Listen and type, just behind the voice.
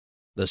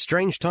The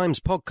Strange Times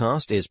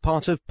podcast is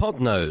part of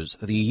Podnose,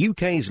 the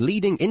UK's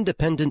leading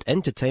independent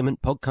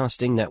entertainment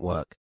podcasting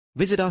network.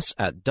 Visit us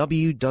at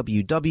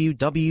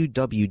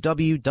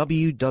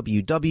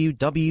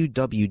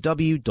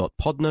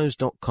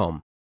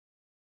www.podnose.com.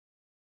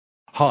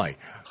 Hi,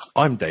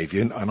 I'm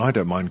Davian, and I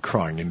don't mind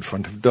crying in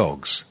front of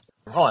dogs.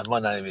 Hi,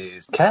 my name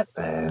is Kat,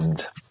 and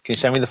can you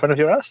show me the front of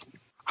your ass?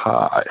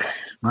 Hi,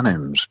 my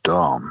name's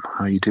Dom.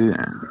 How you doing?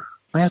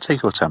 May I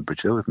take your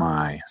temperature with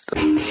my...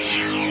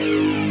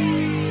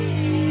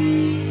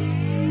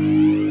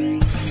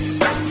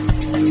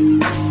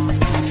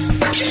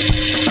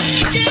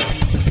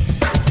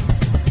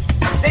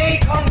 They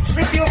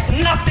contribute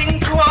nothing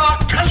to our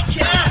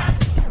culture.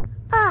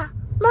 Ah,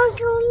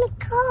 monkey on the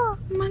car.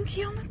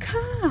 Monkey on the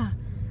car.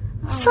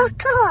 Oh.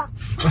 Fuck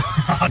off.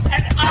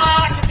 That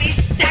are to be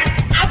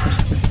stamped out.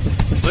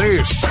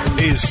 This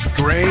is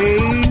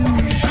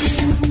Strange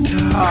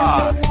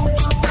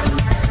Times.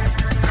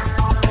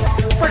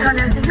 What on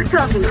earth are you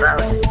talking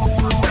about?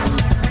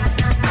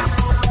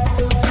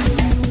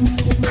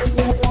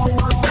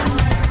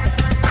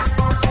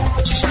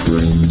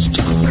 Strange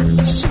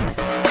Times.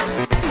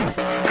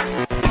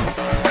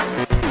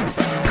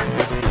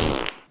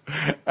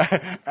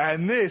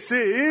 And this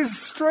is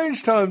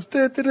Strange Times.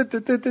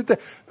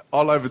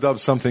 I'll overdub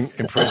something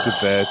impressive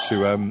there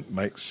to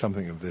make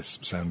something of this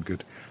sound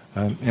good.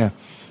 Yeah.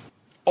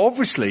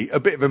 Obviously, a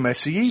bit of a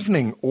messy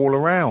evening all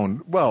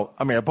around. Well,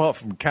 I mean, apart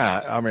from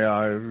Kat,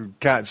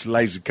 Kat's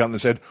lazy cunt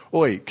and said,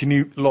 "Oi, can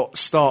you lot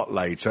start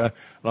later?"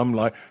 And I'm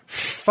like,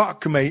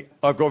 fuck me,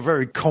 I've got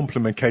very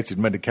complicated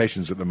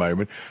medications at the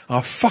moment.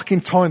 I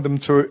fucking timed them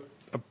to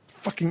a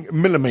fucking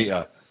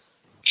millimetre.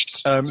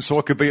 So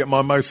I could be at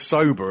my most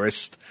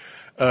soberest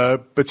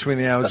between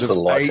the hours That's of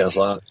what light 8, sounds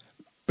like.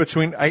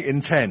 between 8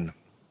 and 10.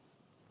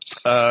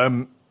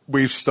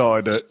 We've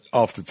started at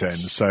after 10,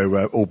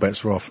 so all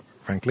bets are off,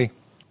 frankly.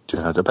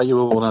 I bet you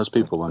were one of those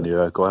people when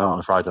you go out on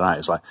a Friday night,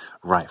 it's like,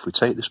 right, if we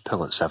take this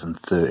pill at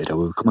 7:30,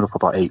 we're coming up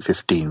about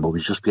 8:15, we'll be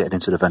just getting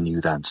into the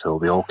venue then, so we'll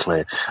be all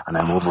clear, and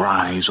then we'll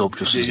rise up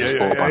just as the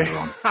sport band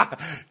are on.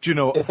 Do you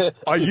know what?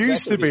 I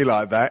used to be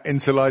like that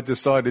until I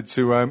decided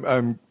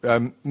to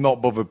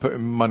not bother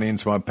putting money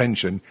into my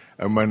pension,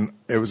 and when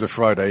it was a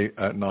Friday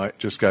at night,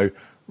 just go,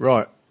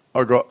 right,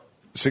 I got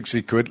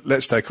 60 quid,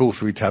 let's take all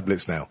 3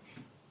 tablets now.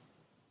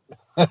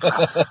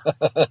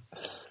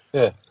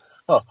 Yeah.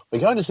 Oh, we're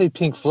going to see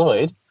Pink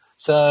Floyd,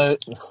 so...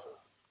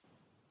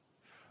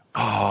 It's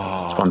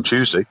on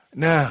Tuesday.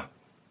 Now,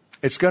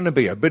 it's going to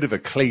be a bit of a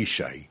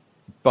cliche,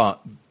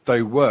 but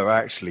they were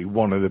actually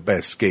one of the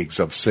best gigs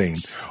I've seen.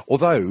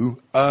 Although,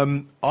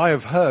 I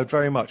have heard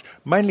very much,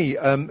 mainly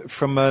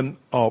from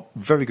our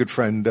very good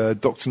friend,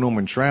 Dr.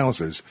 Norman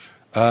Trousers.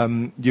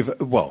 You've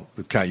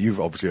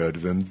obviously heard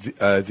of them,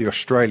 the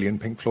Australian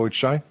Pink Floyd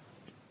show.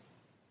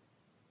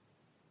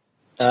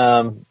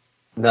 No,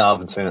 I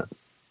haven't seen it.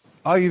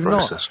 Oh, you've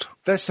Racist.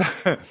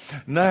 not?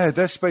 No,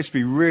 they're supposed to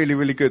be really,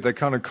 really good. They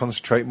kind of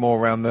concentrate more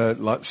around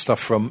the stuff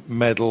from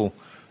metal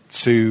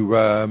to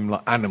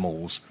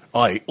animals.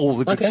 All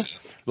the good,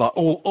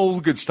 all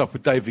the good stuff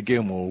with David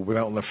Gilmour,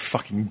 without all the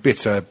fucking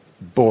bitter,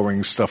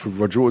 boring stuff with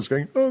Roger Waters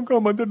going, "Oh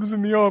God, my dad was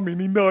in the army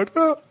and he died."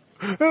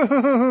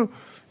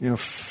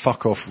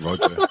 Fuck off,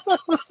 Roger.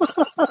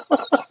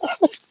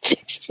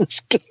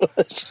 Jesus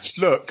Christ.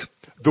 Look.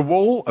 The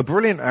Wall, a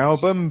brilliant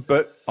album,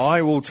 but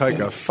I will take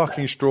a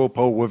fucking straw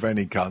poll with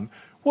any cunt.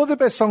 What are the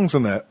best songs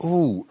on there?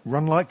 Oh,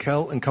 Run Like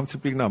Hell and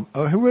Comfortably Numb.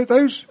 Oh, who were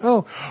those?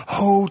 Oh,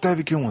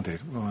 David Gilmour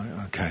did. Right,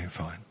 okay,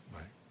 fine.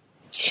 Right.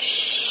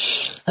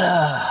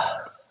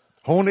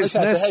 Hornet's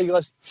Okay, Nest. so how are you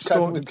guys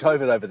coping with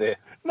COVID over there?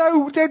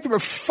 No,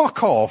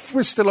 fuck off.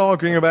 We're still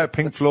arguing about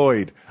Pink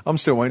Floyd. I'm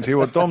still waiting to hear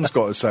what Dom's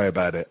got to say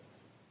about it.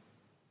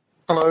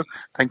 Hello,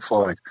 Pink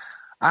Floyd.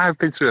 I've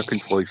been through a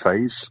Pink Floyd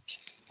phase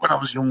when I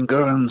was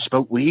younger and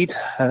smoked weed,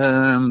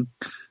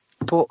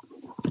 but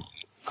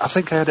I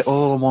think I had it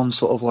all on one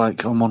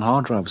on one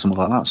hard drive or something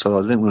like that, so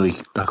I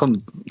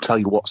couldn't tell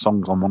you what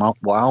songs on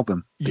what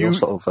album. You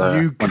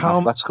went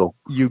alphabetical.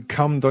 You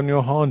cummed on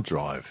your hard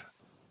drive?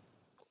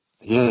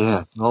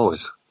 Yeah,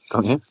 always.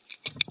 Don't you?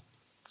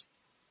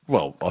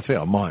 Well, I think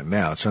I might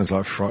now. It sounds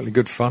like frightfully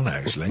good fun,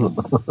 actually.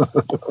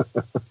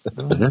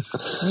 Yes,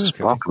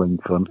 sparkling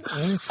fun.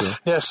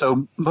 Yeah,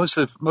 so most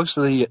of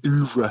the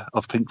oeuvre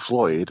of Pink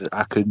Floyd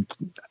I could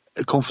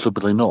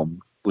comfortably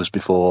numb was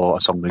before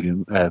a song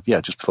beginning,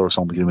 just before a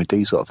song beginning with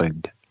D sort of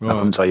thing. Right. I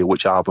couldn't tell you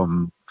which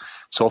album.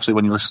 So obviously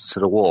when you listen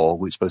to The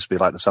Wall, it's supposed to be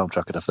like the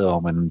soundtrack of the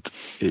film, and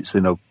it's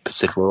in a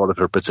particular order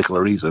for a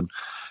particular reason,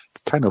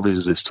 it kind of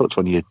loses its touch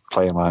when you're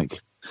playing like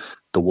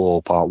The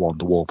Wall Part 1,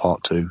 The Wall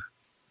Part 2.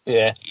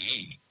 Yeah.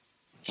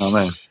 You know what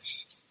I mean?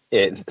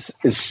 Yeah,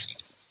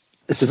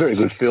 it's a very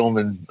good film,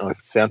 and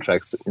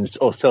soundtracks,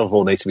 Cell of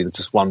All needs to be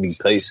just one big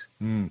piece.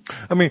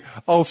 I mean,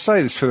 I'll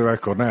say this for the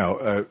record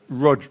now.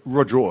 Roger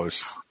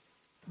Waters,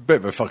 bit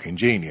of a fucking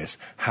genius.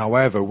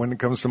 However, when it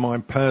comes to my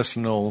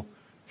personal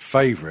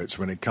favourites,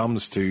 when it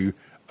comes to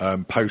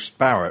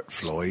post-Barrett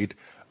Floyd,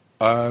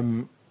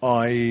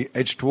 I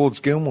edge towards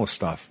Gilmour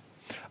stuff.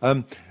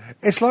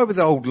 It's like with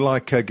old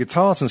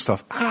guitars and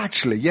stuff.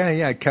 Actually,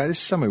 okay, this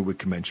is something we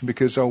can mention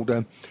because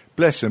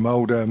bless him,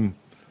 old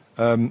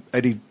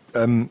Eddie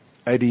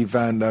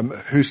Van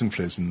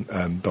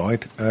Hoosenflisen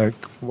died.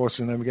 What's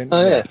his name again?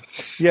 Oh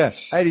yeah,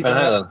 Eddie Van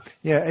Halen.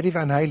 Eddie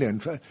Van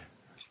Halen.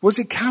 Was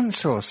it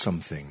cancer or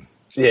something?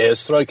 Yeah, it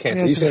was throat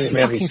cancer. You seen the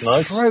amount he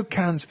smokes? Throat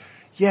cancer.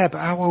 Yeah, but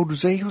how old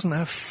was he? He wasn't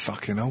that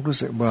fucking old,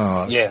 was it?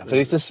 Well, yeah, but he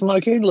used to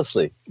smoke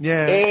endlessly.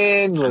 Yeah.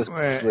 Endlessly.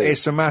 Well,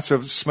 it's a matter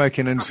of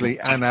smoking endlessly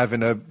and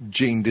having a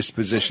gene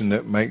disposition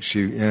that makes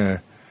you,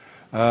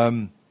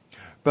 and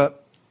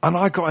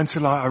I got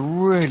into like a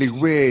really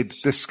weird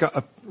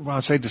when I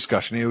say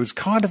discussion, it was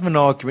kind of an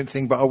argument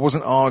thing, but I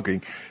wasn't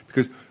arguing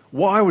because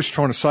what I was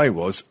trying to say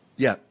was,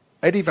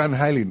 Eddie Van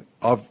Halen,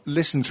 I've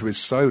listened to his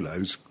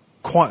solos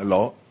quite a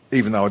lot,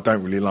 even though I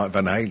don't really like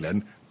Van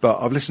Halen, but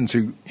I've listened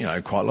to,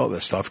 quite a lot of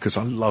their stuff because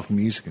I love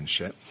music and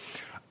shit.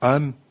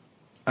 And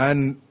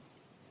I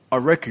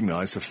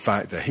recognise the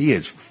fact that he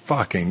is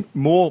fucking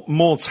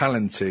more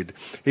talented.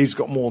 He's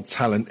got more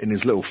talent in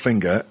his little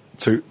finger,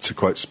 to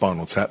quote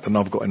Spinal Tap, than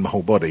I've got in my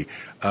whole body.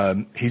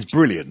 He's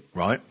brilliant,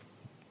 right?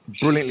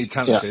 Brilliantly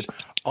talented. Yeah.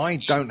 I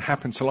don't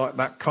happen to like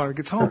that kind of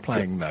guitar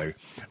playing, though.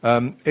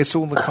 It's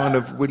all the kind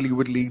of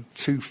widdly,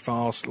 too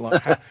fast.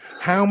 Like,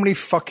 how many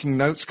fucking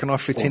notes can I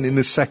fit in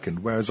a second?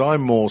 Whereas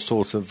I'm more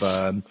sort of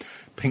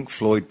Pink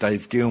Floyd,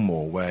 Dave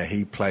Gilmour, where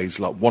he plays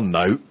like one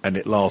note and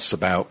it lasts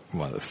about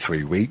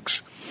 3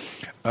 weeks.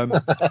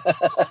 But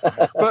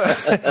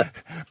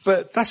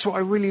that's what I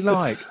really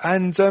like.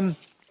 And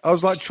I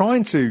was like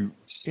trying to,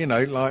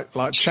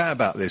 like chat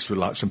about this with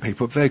like some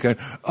people up there going,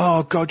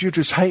 oh God, you're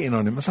just hating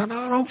on him. I was like, no,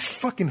 I'm not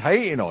fucking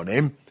hating on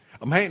him.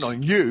 I'm hating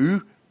on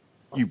you,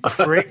 you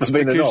pricks,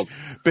 because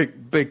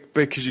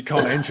you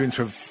can't enter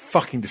into a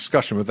fucking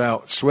discussion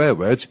without swear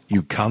words,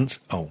 you cunt.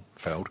 Oh,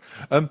 failed.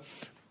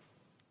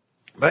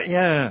 But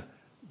yeah,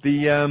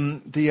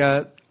 who's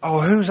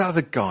the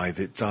other guy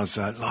that does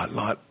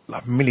like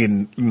a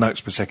million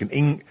notes per second?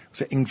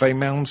 Was it Yngwie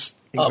Malmsteen?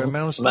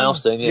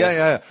 Malmsteen,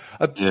 yeah.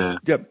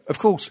 Yeah, of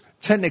course.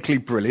 Technically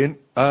brilliant.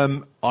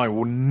 I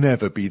will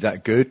never be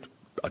that good.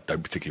 I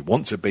don't particularly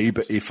want to be,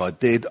 but if I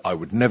did, I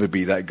would never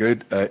be that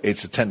good.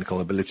 It's a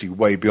technical ability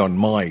way beyond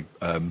my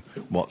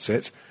what's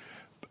it.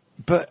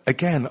 But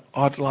again,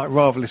 I'd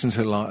rather listen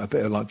to a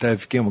bit of like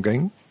Dave Gilmour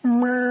going,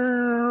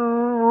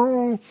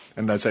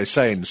 and as they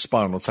say in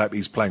Spinal Tap,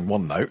 he's playing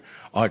one note.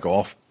 I go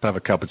off, have a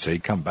cup of tea,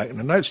 come back, and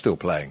the note's still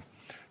playing.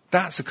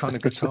 That's the kind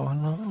of guitar I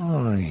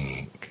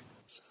like.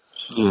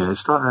 Yeah,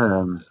 it's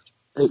like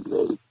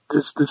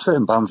there's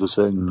certain bands or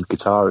certain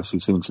guitarists who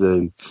seem to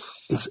do.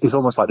 It's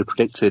almost like they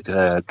predicted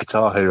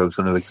Guitar Hero was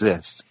going to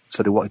exist,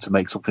 so they wanted to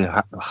make something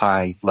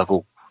high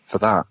level for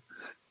that.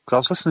 Because I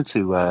was listening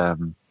to, I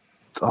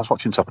was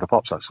watching Top of the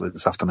Pops actually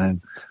this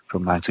afternoon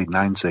from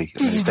 1990,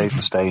 and it's Dave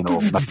Mustaine or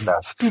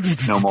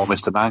Megadeth, No More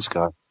Mr. Nice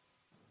Guy.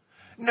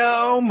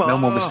 No more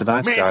Mr.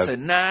 Nice Guy. Mr.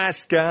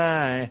 Nice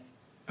Guy.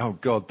 Oh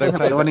God, they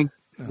played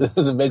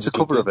the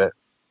cover of it.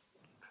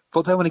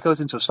 But then when he goes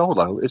into a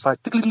solo, it's like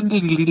all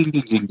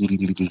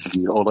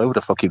over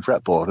the fucking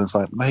fretboard, and it's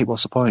like, mate,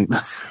 what's the point?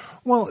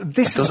 Well,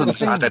 this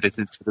doesn't add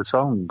anything to the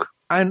song.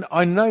 And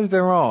I know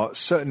there are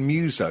certain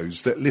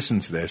musos that listen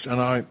to this, and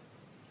I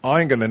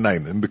ain't going to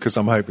name them because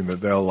I'm hoping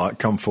that they'll like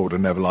come forward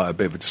and have like a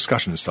bit of a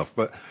discussion and stuff.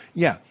 But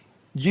yeah,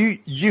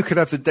 you could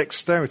have the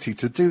dexterity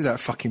to do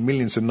that fucking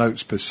millions of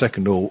notes per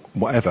second or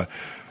whatever,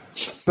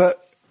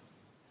 but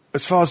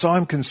as far as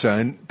I'm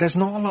concerned, there's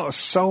not a lot of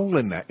soul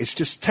in that. It's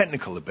just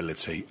technical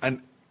ability.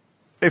 And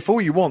if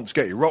all you want to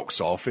get your rocks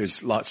off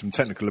is like some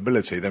technical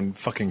ability, then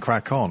fucking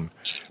crack on.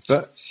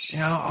 But,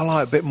 I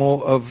like a bit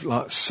more of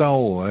like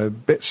soul, a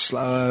bit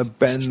slower,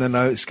 bend the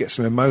notes, get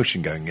some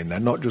emotion going in there,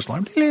 not just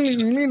like, I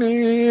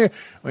mean,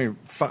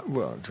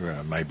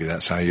 maybe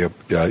that's how your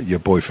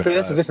boyfriend... But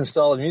that's a different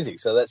style of music,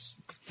 so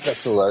that's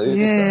all that is.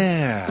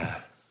 Yeah.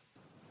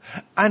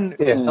 And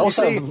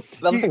also, the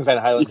other thing Van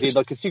Halen did,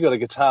 like if you got a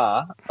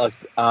guitar, like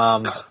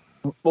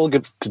all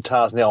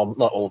guitars now,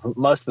 not all of them,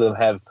 most of them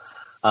have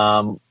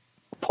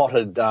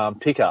potted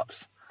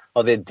pickups,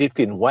 or they're dipped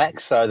in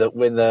wax so that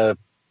when the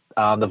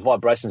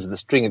vibrations of the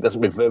string, it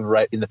doesn't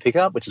reverberate in the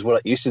pickup, which is what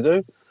it used to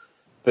do.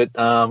 But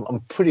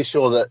I'm pretty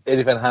sure that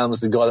Eddie Van Halen was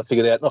the guy that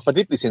figured out, if I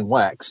dip this in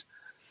wax,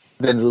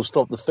 then it'll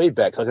stop the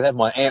feedback. So I can have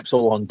my amps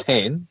all on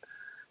 10.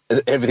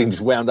 Everything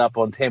just wound up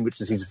on 10,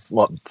 which is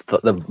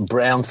the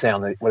brown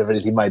sound, whatever it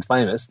is he made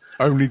famous.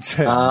 Only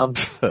 10.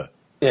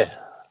 Yeah,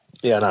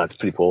 I know, it's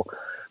pretty poor.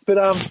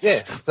 But,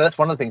 so that's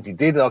one of the things he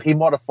did. Like, he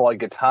modified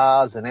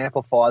guitars and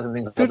amplifiers and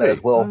things like that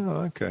as well.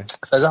 Oh, okay.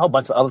 So there's a whole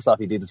bunch of other stuff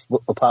he did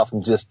apart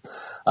from just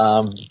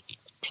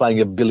playing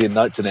a billion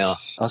notes an hour.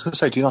 I was going to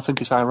say, do you not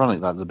think it's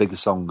ironic that the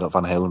biggest song that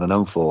Van Halen are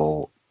known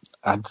for,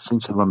 I seem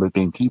to remember it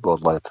being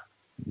keyboard-led,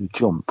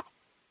 Jump.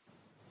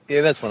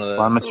 Yeah, that's one of the...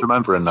 I'm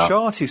misremembering that.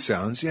 Charty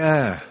sounds,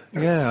 yeah,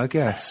 I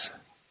guess.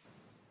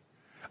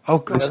 Oh,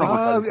 God.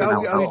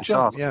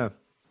 Jump, yeah.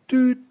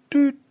 You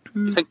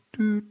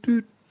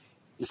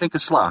think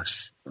of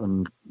Slash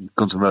and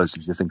Guns N'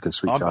 Roses, you think of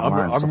Sweet Child O'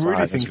 Mine. I'm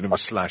really thinking of a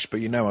Slash, but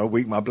you know how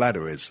weak my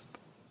bladder is.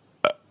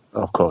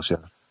 Of course, yeah.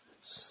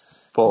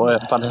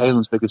 But Van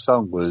Halen's biggest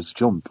song was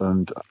Jump,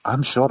 and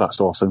I'm sure that's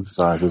all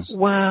synthesizers.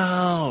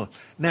 Well,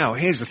 now,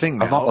 here's the thing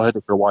now. I've not heard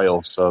it for a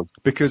while, so...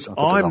 Because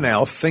I'm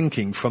now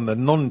thinking from the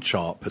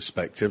non-chart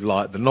perspective,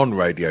 like the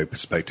non-radio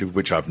perspective,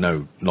 which I've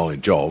no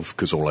knowledge of,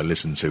 because all I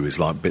listen to is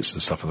like bits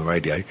and stuff on the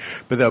radio.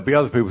 But there'll be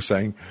other people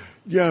saying,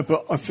 yeah,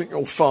 but I think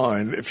you'll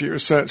find if you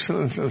search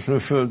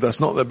for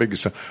that's not their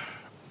biggest song.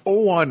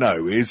 All I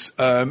know is,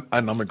 and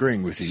I'm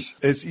agreeing with you,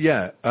 is,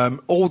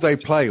 all they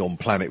play on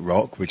Planet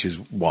Rock, which is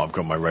what I've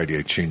got my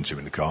radio tuned to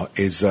in the car,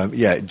 is,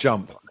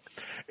 Jump.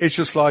 It's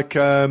just like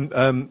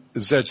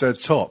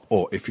ZZ Top,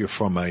 or if you're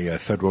from a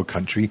third world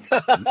country,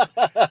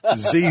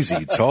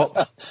 ZZ Top.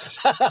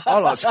 I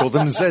like to call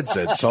them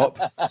ZZ Top.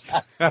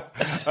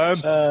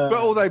 But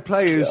all they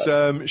play is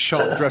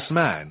Sharp Dressed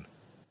Man,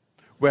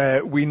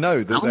 where we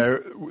know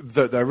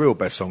that their real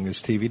best song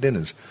is TV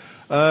Dinners.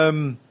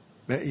 Oh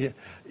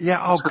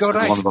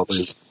God!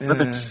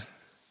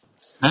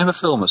 Name a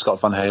film that's got a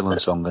Van Halen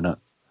song in it.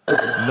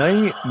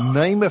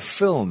 Name a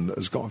film that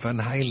has got a Van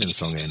Halen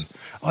song in.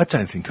 I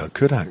don't think I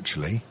could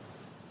actually.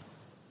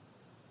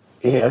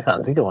 Yeah, I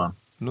can't think of one.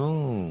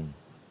 No.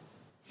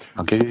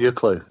 I'll give you a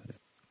clue.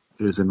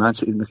 It came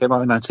out in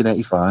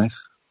 1985.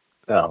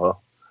 Oh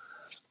well.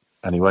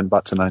 And he went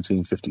back to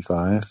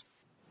 1955.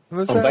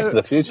 Back to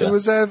the Future.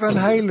 Was there a Van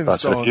Halen Back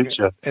song to the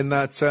Future. in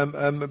that?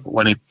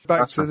 When he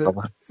Back to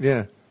the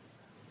yeah.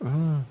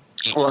 Oh.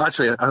 Well,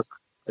 actually,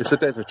 it's a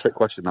bit of a trick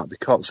question that,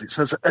 because it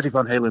says Eddie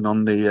Van Halen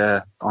on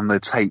the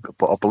tape,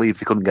 but I believe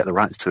they couldn't get the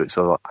rights to it.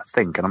 So I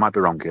think, and I might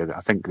be wrong here,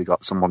 I think they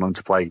got someone on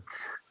to play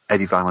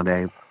Eddie Van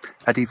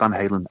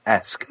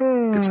Halen-esque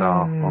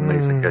guitar on the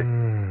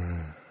thingy.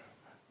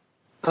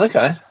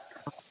 Okay.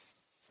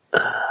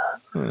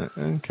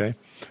 Okay.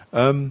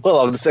 Well,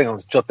 I was saying, I'll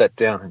jot that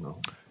down. Hang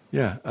on.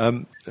 Yeah.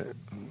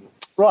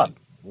 Right.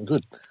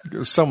 Good.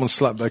 Someone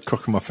slapped their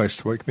cock in my face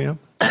to wake me up.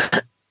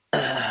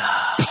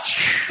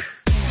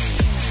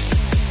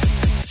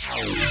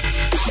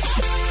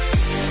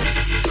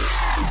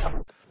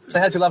 So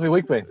how's your lovely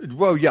week been?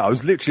 Well, yeah, I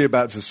was literally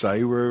about to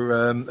say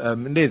we're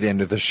near the end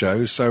of the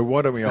show, so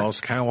why don't we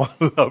ask how our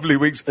lovely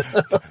weeks...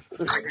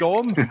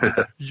 Dom,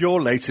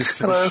 your latest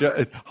to the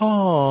show.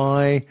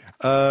 Hi.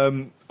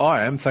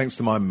 I am, thanks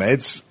to my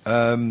meds.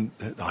 I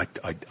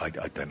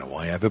don't know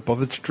why I ever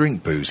bothered to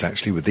drink booze,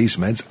 actually, with these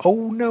meds.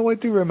 Oh, no, I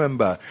do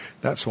remember.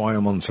 That's why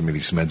I'm on some of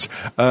these meds.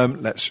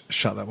 Let's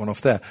shut that one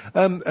off there.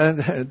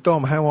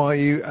 Dom, how are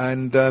you?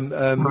 And,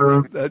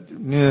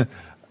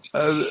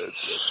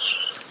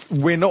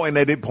 we're not in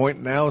edit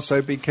point now,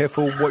 so be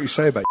careful what you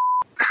say about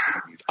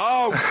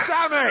Oh,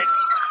 damn it!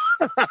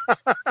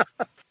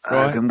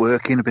 I've been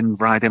working, I've been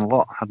riding a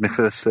lot. Had my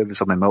first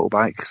service on my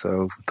motorbike,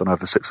 so I've done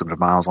over 600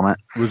 miles on it.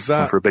 Was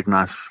that... Went for a big,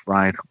 nice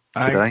ride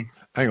today.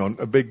 Hang on,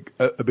 a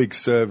big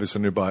service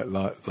on your bike,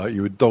 like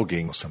you were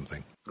dogging or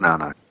something?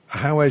 No.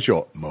 How is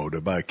your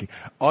motorbiking?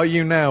 Are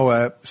you now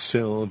a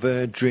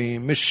Silver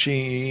Dream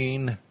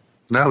Machine?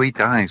 No, he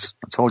dies.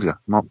 I told you, I'm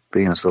not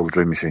being a Silver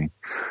Dream Machine.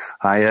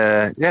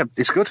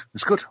 It's good.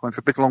 Went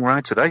for a big long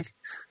ride today.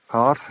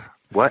 Hard,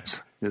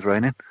 wet. It was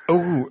raining.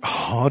 Oh,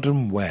 hard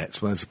and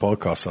wet. Well, it's a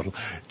podcast subtle.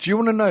 Do you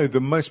want to know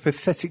the most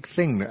pathetic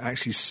thing that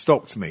actually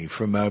stopped me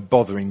from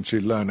bothering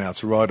to learn how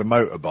to ride a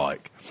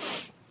motorbike?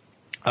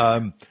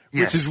 Yes,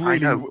 which is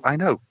really... I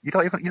know. You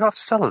don't have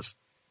to tell us.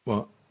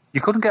 What? You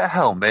couldn't get a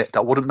helmet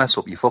that wouldn't mess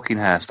up your fucking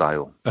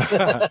hairstyle.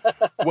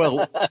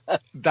 Well,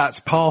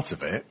 that's part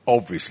of it,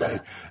 obviously.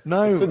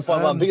 No, couldn't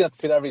find one big enough to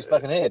fit over his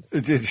fucking head.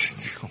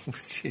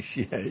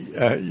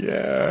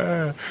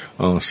 Yeah.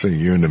 I'll see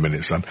you in a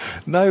minute, son.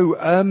 No,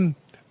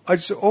 I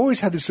just always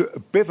had this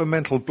bit of a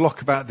mental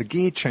block about the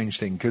gear change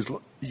thing, because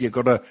you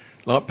got to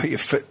put your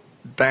foot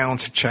down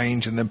to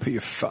change and then put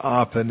your foot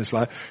up, and it's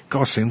like,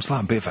 God, seems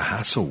like a bit of a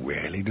hassle,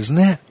 really, doesn't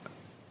it?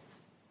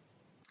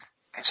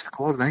 It's a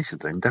coordination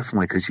thing,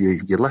 definitely, because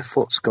your left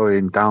foot's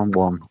going down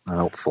one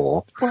and up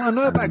four. Well, I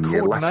know about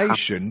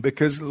coordination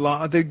because,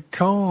 I do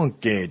car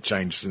gear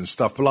changes and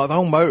stuff, but, the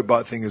whole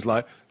motorbike thing is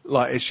like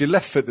it's your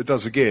left foot that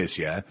does the gears,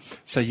 yeah?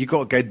 So you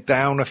got to go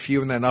down a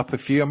few and then up a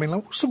few. I mean,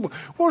 what's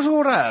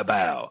all that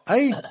about,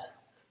 eh?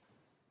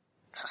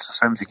 It's the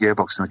same as your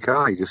gearbox in a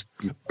car. You're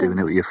doing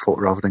it with your foot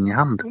rather than your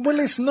hand. Well,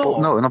 it's not. But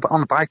no,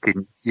 on the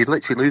biking, you're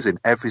literally losing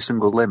every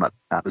single limb at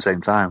the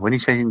same time. When you're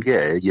changing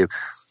gear, you're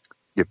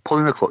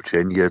pulling the clutch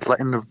in, you're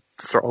letting the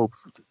throttle,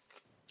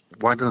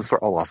 winding the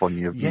throttle off on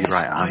your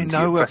right hand. I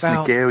know you're pressing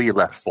the gear with your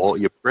left foot,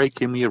 you're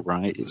braking with your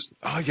right.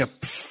 Oh, you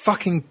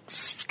fucking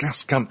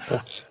gas cunt.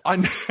 I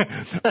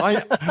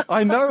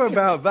know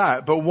about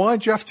that, but why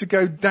do you have to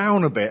go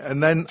down a bit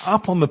and then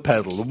up on the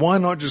pedal? Why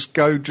not just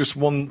go just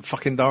one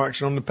fucking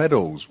direction on the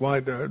pedals? Why? I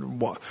didn't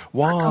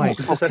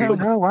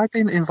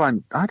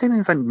invent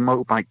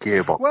motorbike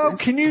gearboxes. Well,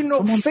 can you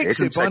not fix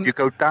it? You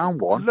go down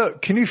one.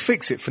 Look, can you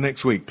fix it for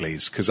next week,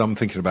 please? Because I'm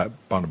thinking about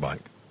buying a bike.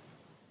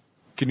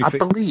 I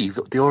believe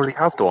they already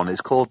have one.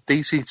 It's called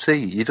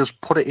DCT. You just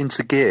put it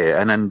into gear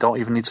and then don't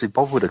even need to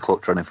bother with a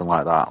clutch or anything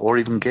like that, or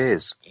even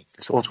gears.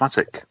 It's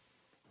automatic.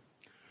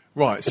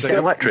 Right. It's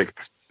electric.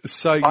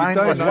 So you Fine,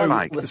 don't know.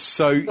 Mike.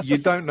 So you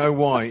don't know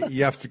why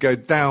you have to go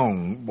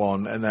down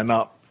one and then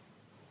up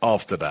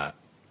after that.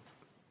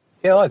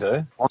 Yeah, I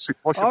do. What's your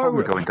problem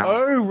with going down?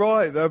 Oh,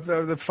 right.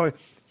 They're fine.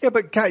 Yeah,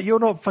 but Kat, you're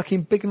not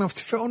fucking big enough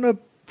to fit on a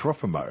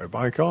proper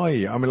motorbike, are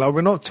you? I mean, like,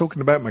 we're not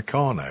talking about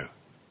Meccano.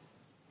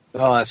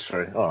 Oh, that's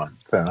true. All right,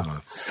 fair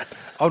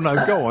enough. Oh no,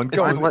 go on.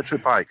 An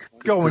electric bike.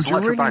 Go on. There's an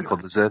electric bike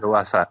called the Zero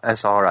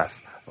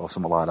SRF or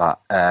something like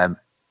that.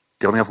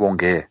 They only have one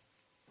gear,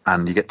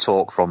 and you get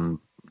torque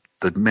from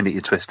the minute you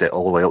twist it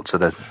all the way up to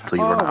till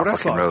you run out of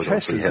that's fucking like road or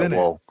so you Teslas, hit a isn't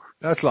wall. it?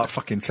 That's like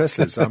fucking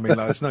Teslas. I mean,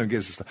 like, there's no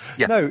gears and stuff.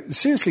 Yeah. No,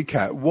 seriously,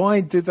 Kat,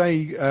 why did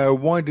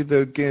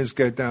the gears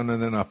go down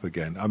and then up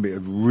again? I mean,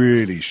 I'm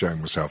really showing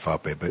myself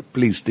up here, but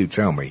please do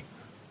tell me.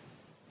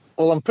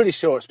 Well, I'm pretty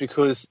sure it's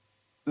because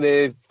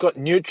they've got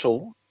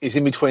neutral is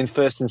in between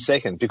first and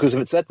second, because if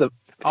it's at the...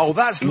 Oh,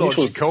 that's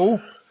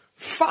logical.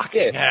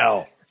 Fucking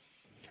hell.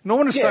 No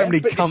wonder so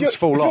many cunts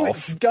fall off.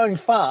 If you're going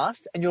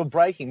fast and you're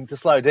braking to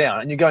slow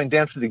down and you're going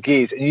down through the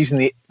gears and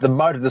using the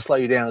motor to slow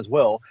you down as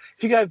well,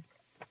 if you go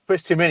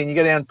press too many and you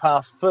go down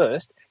past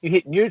first, you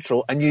hit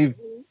neutral and you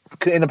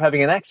could end up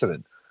having an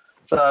accident.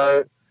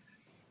 So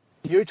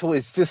neutral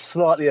is just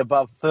slightly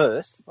above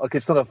first. Like,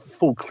 it's not a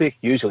full click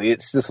usually.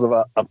 It's just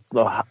sort of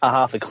a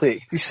half a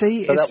click. You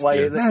see, so that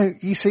way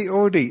you see,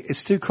 already,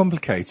 it's too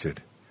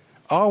complicated.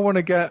 I want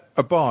to get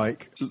a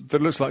bike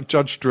that looks like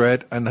Judge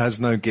Dredd and has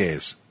no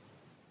gears.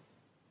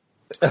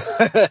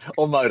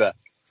 or motor,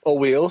 or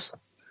wheels.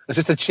 It's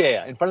just a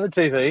chair in front of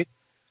the TV,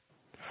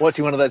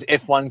 watching one of those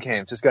F1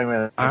 cams, just going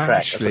around the track.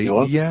 Actually,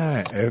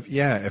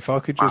 if I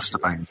could just...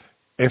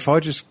 If I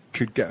just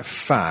could get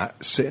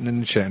fat, sitting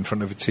in a chair in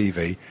front of a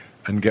TV,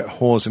 and get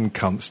whores and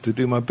cunts to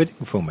do my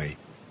bidding for me.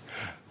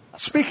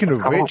 Speaking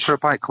of which, our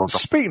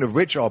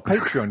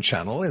Patreon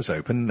channel is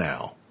open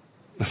now.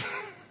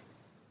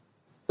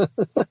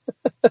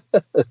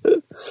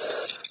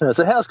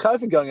 So how's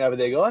COVID going over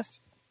there, guys?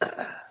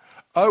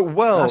 Oh,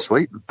 well,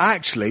 sweet.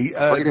 Actually,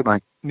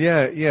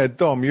 yeah,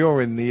 Dom,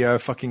 you're in the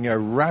fucking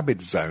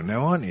rabid zone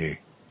now, aren't you?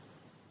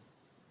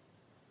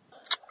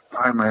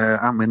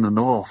 I'm in the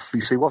north.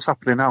 You see, what's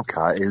happening now,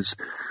 Kat, is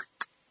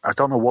I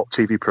don't know what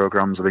TV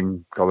programmes have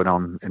been going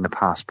on in the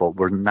past, but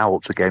we're now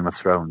up to Game of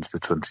Thrones for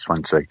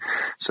 2020.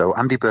 So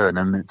Andy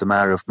Burnham, the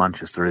mayor of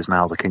Manchester, is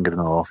now the King of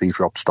the North.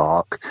 He's Robb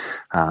Stark.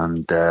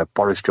 And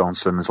Boris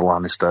Johnson is a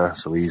Lannister,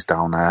 so he's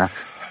down there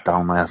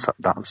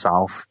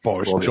south.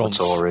 Boris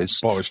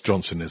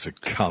Johnson is a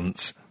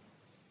cunt.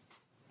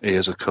 He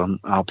is a cunt.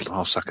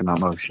 I'll second that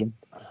motion.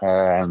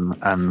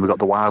 And we've got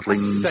the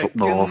wildlings up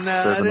north,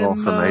 further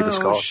north than me, the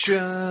Scots.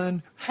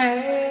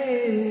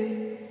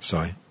 Hey.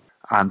 Sorry.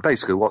 And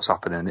basically what's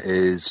happening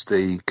is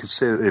the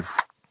Conservative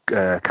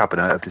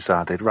Cabinet have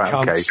decided, right,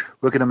 okay,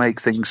 we're going to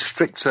make things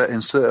stricter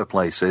in certain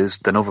places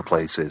than other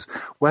places.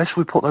 Where should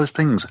we put those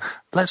things?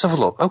 Let's have a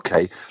look.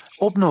 Okay,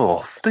 up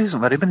north, there isn't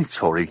very many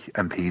Tory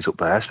MPs up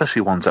there,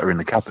 especially ones that are in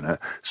the Cabinet.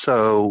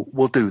 So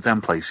we'll do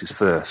them places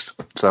first.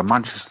 So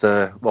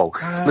Manchester,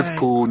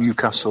 Liverpool,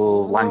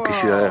 Newcastle,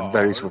 Lancashire, and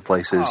various other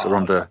places are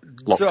under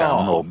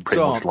lockdown or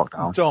pretty much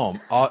lockdown.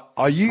 Dom,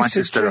 are you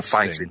Manchester are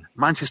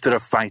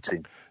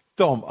fighting.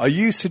 Dom, are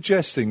you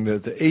suggesting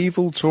that the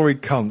evil Tory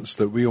cunts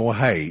that we all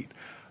hate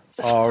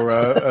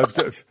are...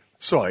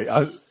 sorry,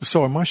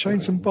 am I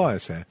showing some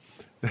bias here?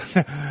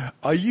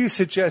 Are you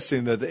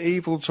suggesting that the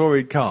evil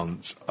Tory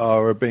cunts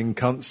are being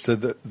cunts to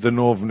the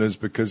Northerners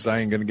because they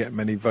ain't going to get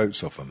many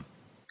votes off them?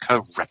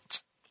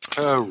 Correct.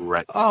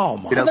 Oh,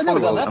 my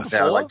God.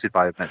 They're elected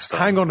by next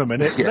time. Hang on a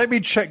minute. Yeah. Let me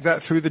check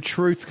that through the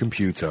truth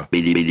computer.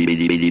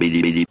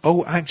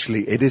 Oh,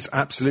 actually, it is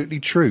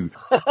absolutely true.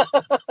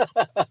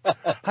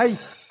 Hey,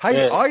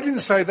 yeah. I didn't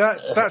say that.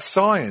 That's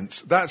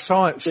science. That's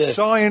science. Yeah.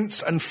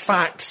 Science and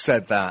fact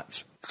said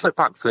that. Flip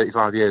back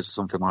 35 years or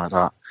something like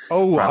that.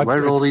 Oh, right,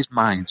 where are all these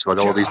mines where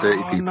all these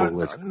dirty people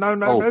live? No.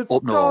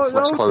 Up north,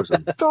 let's close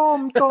them.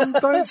 Dom,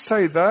 don't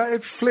say that.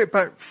 If flip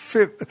back,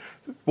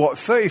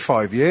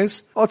 35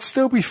 years, I'd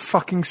still be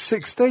fucking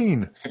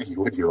 16.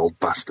 You would, you old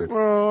bastard.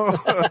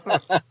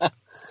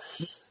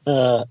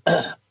 Yeah,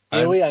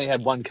 we only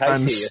had one case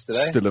here yesterday.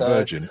 Still a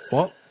virgin.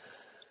 What?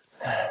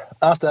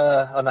 After,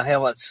 I don't know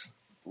how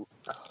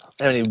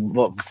many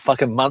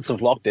fucking months of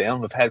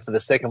lockdown we've had for the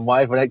second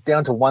wave, we're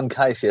down to one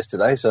case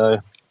yesterday, so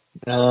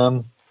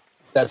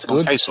that's good.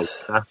 One case of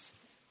death?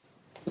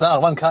 No,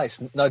 one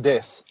case, no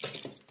death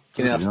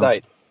in our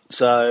state.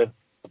 So,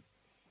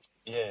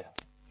 yeah.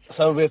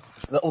 So with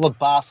all the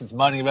bastards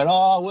moaning about,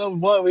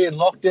 why are we in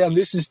lockdown?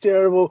 This is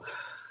terrible.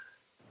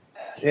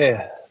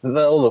 Yeah,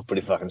 they all look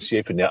pretty fucking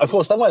stupid now. Of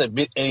course, they won't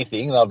admit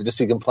anything. They'll be just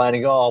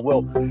complaining,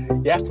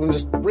 you have to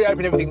just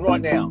reopen everything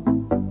right now.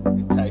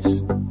 In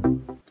case.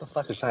 What the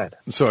fuck is that?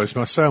 Sorry, it's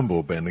my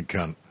soundboard being a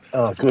cunt.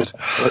 Oh, good.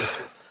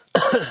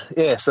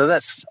 Yeah, so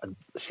that's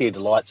a sheer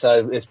delight.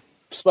 So it's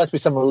supposed to be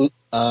some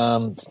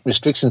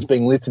restrictions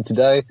being lifted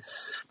today,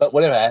 but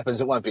whatever happens,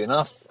 it won't be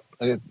enough.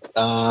 Yeah,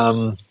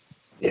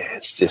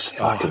 it's just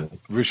fucking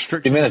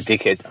restrictions. The amount of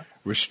dickhead.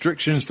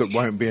 Restrictions that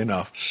won't be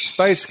enough.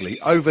 Basically,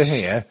 over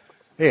here,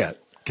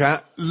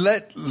 Kat,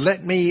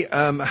 let me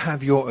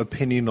have your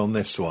opinion on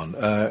this one.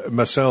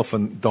 Myself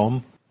and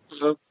Dom.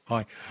 Hello.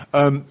 Hi.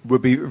 We'll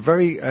be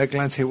very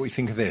glad to hear what you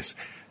think of this.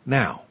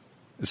 Now,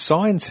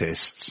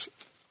 scientists,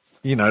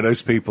 you know,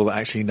 those people that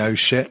actually know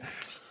shit,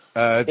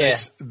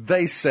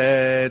 they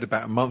said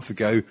about a month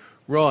ago,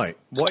 right,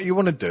 what you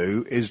want to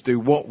do is do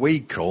what we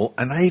call,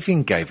 and they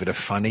even gave it a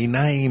funny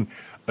name,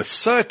 a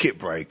circuit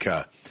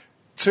breaker.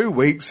 2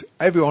 weeks,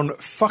 everyone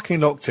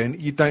fucking locked in,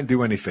 you don't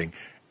do anything.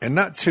 In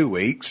that 2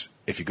 weeks,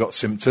 if you've got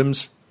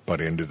symptoms, by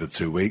the end of the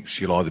 2 weeks,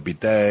 you'll either be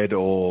dead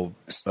or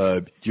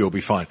you'll be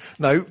fine.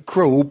 No,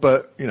 cruel,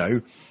 but, you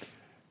know,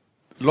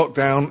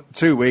 lockdown,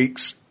 2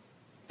 weeks.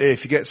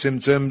 If you get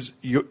symptoms,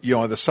 you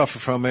either suffer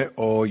from it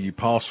or you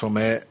pass from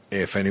it.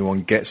 If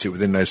anyone gets it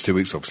within those 2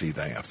 weeks, obviously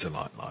they have to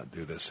like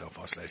do their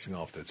self-isolating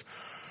afterwards.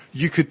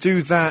 You could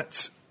do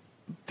that,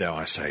 dare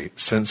I say,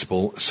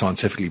 sensible,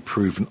 scientifically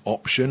proven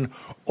option,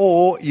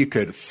 or you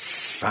could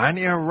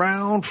fanny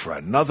around for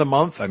another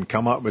month and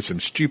come up with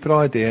some stupid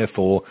idea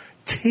for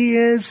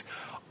tiers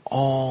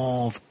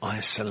of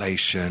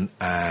isolation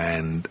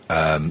and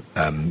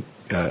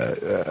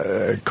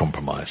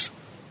compromise.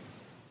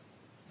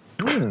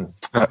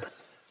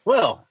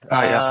 Well,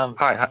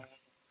 hi.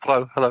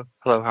 Hello,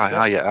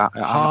 hi. Yeah,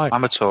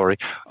 I'm a Tory.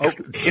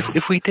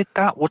 If we did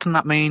that, wouldn't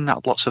that mean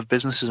that lots of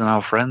businesses and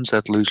our friends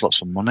would lose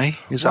lots of money?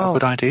 Is that a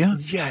good idea?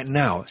 Yeah,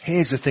 now,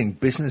 here's the thing.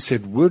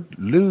 Businesses would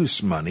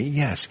lose money,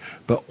 yes,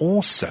 but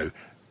also,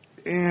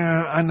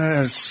 I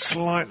know a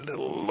slight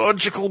little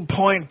logical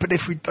point, but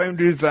if we don't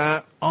do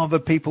that, other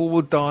people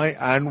will die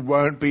and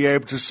won't be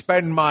able to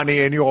spend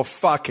money in your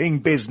fucking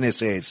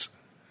businesses.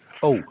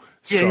 Oh,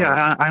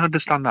 Yeah, I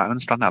understand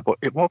that. But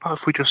what about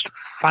if we just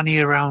fanny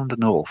around the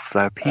north?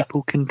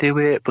 People can do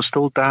it, but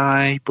still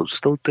die, but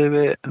still do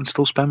it and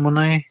still spend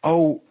money.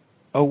 Oh,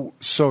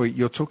 sorry,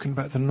 you're talking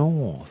about the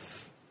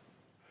north.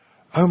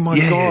 Oh my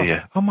God!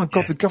 Yeah. Oh my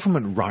God! The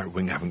government right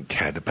wing haven't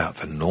cared about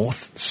the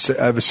north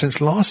ever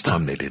since last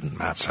time they didn't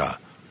matter.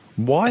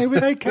 Why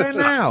would they care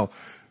now?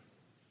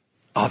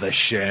 Are there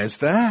shares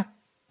there?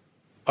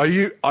 Are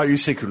you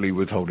secretly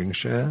withholding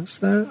shares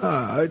there?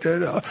 I don't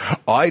know.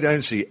 I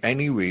don't see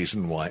any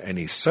reason why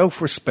any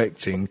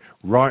self-respecting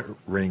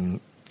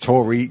right-wing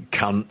Tory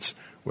cunt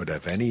would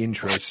have any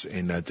interest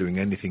in doing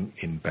anything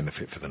in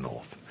benefit for the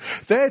North.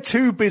 They're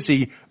too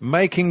busy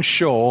making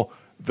sure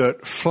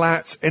that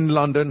flats in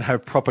London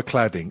have proper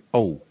cladding.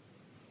 Oh,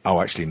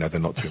 actually, no,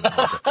 they're not doing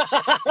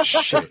that.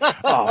 Shit.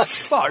 Oh,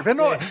 fuck. They're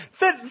not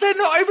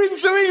even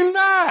doing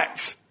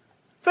that.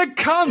 They're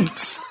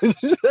cunts.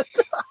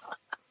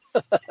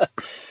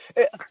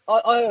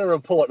 I had a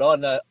report.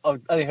 I've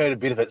only heard a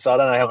bit of it, so I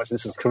don't know how much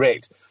this is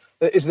correct.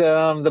 Is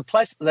the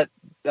place that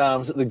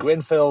the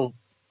Grenfell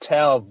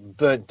Tower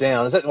burnt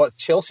down? Is that what,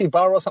 Chelsea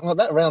Borough or something like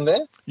that around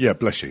there? Yeah,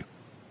 bless you.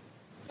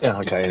 Yeah,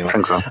 okay. Anyway,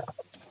 Thanks,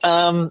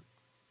 man.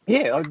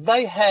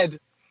 they had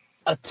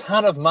a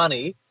ton of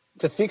money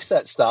to fix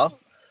that stuff.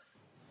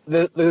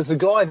 There's a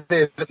guy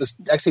there that was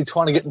actually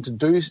trying to get them to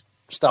do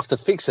stuff to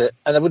fix it,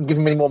 and they wouldn't give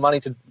him any more money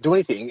to do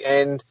anything,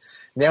 and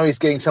now he's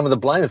getting some of the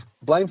blame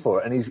for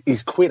it, and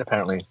he's quit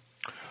apparently.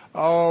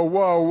 Oh,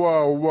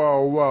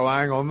 whoa,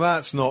 hang on,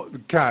 that's not the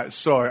cat.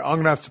 Sorry, I'm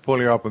going to have to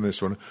pull you up on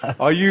this one.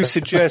 Are you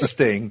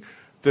suggesting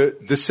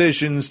that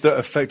decisions that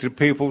affected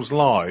people's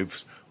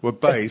lives were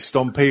based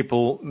on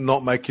people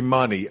not making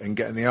money and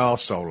getting the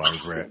arsehole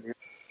over it?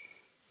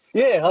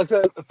 Yeah,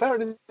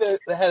 apparently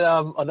they had,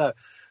 I don't know,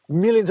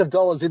 millions of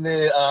dollars in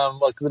their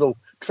little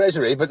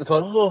treasury, but they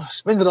thought,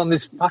 spend it on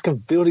this fucking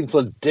building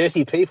full of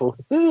dirty people.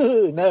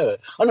 Ooh, no,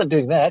 I'm not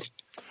doing that.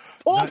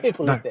 Poor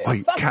people live there.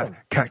 Wait,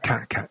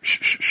 cat,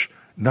 shh.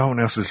 No one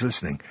else is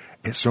listening.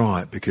 It's all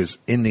right, because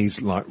in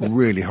these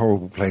really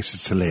horrible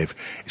places to live,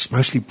 it's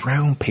mostly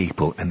brown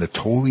people, and the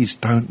Tories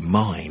don't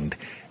mind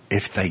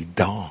if they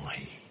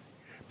die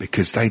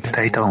because they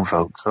don't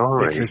vote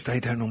Tory. Because they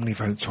don't normally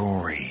vote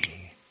Tory.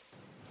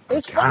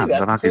 It's funny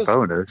that because...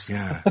 bonus.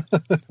 Yeah.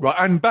 Right,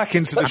 and back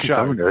into the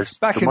show. The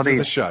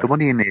show. The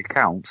money in the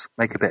accounts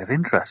make a bit of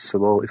interest. So,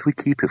 well, if we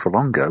keep it for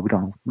longer, we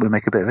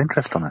make a bit of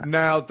interest on it.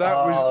 Now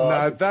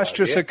that's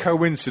just a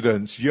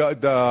coincidence.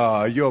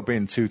 You're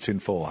being too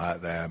tinfoil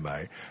hat there,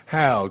 mate.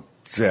 How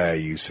dare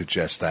you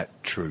suggest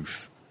that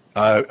truth?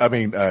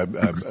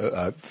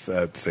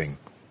 Thing.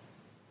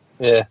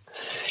 Yeah,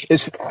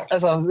 it's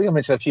as I think I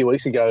mentioned a few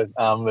weeks ago.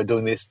 We're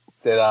doing this.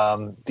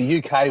 That the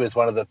UK was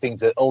one of the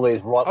things that all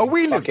these right. Oh,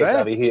 we live there.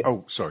 Over here.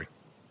 Oh, sorry.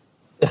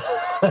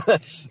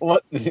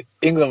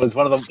 England was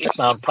one of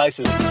the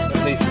places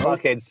that these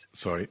fuckheads.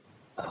 Sorry.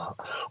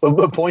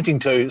 We're pointing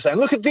to, saying,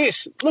 "Look at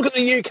this! Look at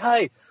the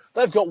UK!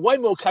 They've got way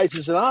more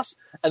cases than us,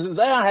 and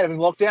they are having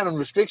lockdown and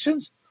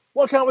restrictions.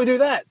 Why can't we do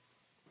that?"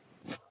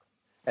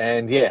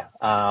 And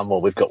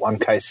we've got one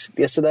case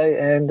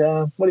yesterday, and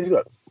what have you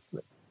got?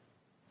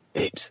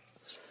 Heaps.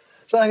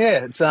 So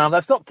it's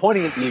they've stopped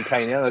pointing at the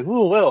UK now. Like,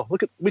 oh well,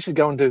 we should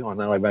go and do. Oh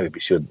no, maybe we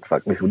should.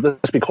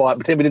 Let's be quiet.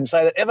 Pretend we didn't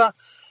say that ever.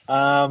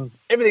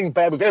 Everything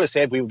bad we've ever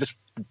said, we will just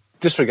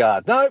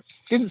disregard. No,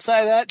 didn't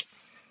say that.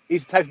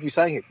 He's taping you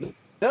saying it.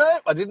 No,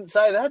 I didn't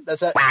say that. That's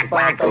that.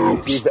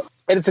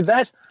 edited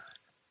that.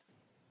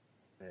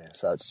 Yeah,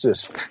 so it's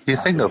just... You'd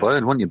think they'd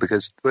learn, wouldn't you?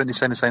 Because weren't they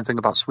saying the same thing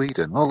about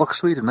Sweden? Oh, look at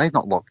Sweden, they've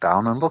not locked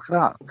down, and look at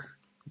that.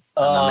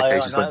 And then the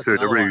cases went through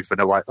the roof, and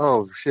they're like,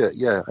 oh, shit,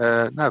 yeah,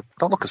 no,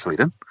 don't look at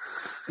Sweden.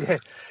 Yeah,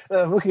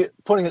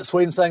 pointing at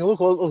Sweden saying,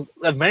 look,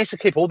 they've managed to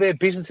keep all their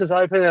businesses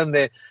open and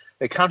their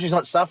country's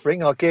not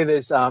suffering. Like, yeah,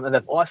 there's, and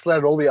they've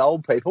isolated all the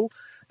old people,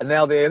 and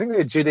now I think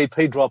their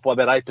GDP dropped by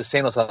about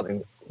 8% or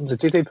something. Is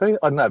it GDP?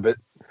 I don't know, but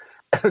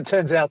it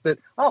turns out that,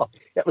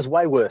 that was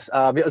way worse.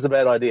 It was a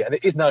bad idea. And there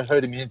is no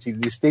herd immunity to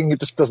this thing. It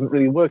just doesn't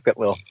really work that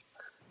well.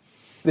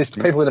 There's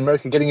people in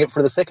America getting it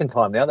for the second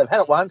time now. They've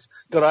had it once,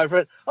 got over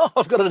it. Oh,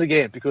 I've got it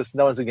again, because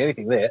no one's doing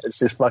anything there. It's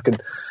just fucking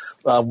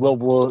World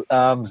War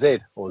Z,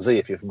 or Z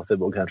if you're from a third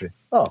world country.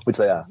 Oh, which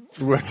they are.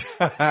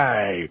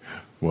 Hey,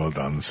 well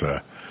done,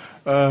 sir.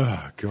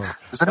 Oh, God.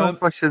 Does anyone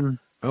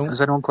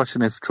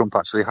question if Trump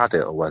actually had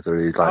it, or whether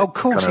he's trying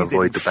to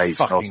avoid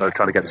debates and also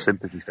trying to get the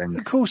sympathy thing?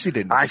 Of course he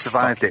didn't. I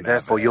survived it,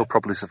 therefore you'll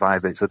probably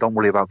survive it, so don't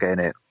worry about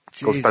getting it.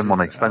 Jeez. Go spend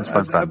money. Spend.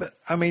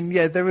 I mean,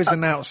 yeah, there is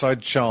an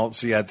outside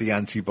chance he had the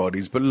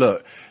antibodies, but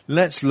look,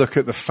 let's look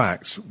at the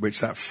facts,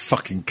 which that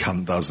fucking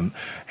cunt doesn't.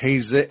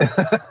 He's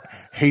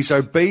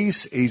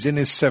obese. He's in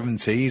his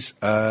 70s.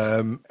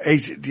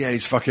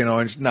 He's fucking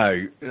orange.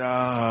 No,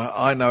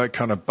 I know it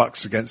kind of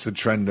bucks against the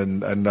trend,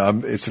 and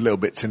it's a little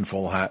bit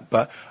tinfoil hat,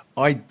 but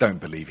I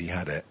don't believe he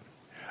had it.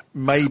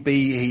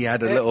 Maybe he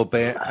had a little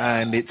bit,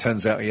 and it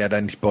turns out he had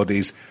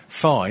antibodies.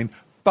 Fine,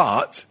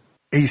 but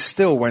he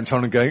still went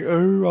on and going,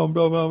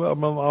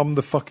 I'm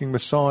the fucking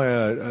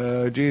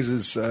Messiah.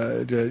 Jesus,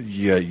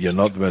 you're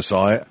not the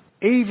Messiah.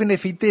 Even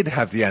if he did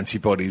have the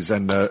antibodies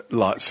and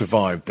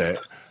survived it,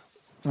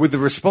 would the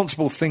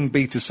responsible thing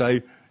be to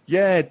say,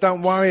 yeah,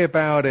 don't worry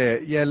about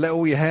it. Yeah, let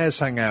all your hairs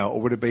hang out.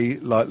 Or would it be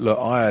like, look,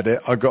 I had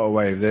it. I got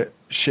away with it.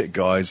 Shit,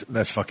 guys,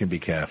 let's fucking be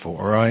careful,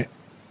 all right?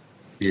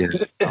 Yeah,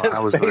 I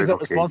was very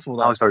lucky. I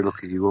was very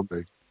lucky you would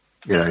be.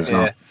 Yeah, he's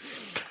not.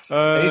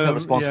 He's not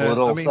responsible at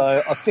all.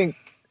 So I think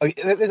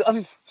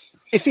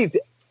if he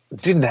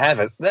didn't have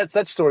it,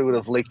 that story would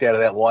have leaked out of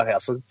that White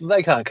House. So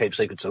they can't keep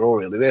secrets at all,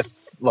 really. They're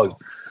like,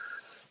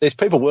 there's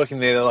people working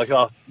there. They're like,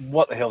 oh,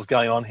 what the hell's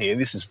going on here?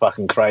 This is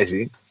fucking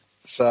crazy.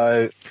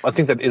 So I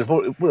think that it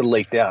would have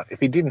leaked out if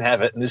he didn't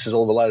have it, and this is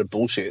all the load of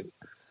bullshit.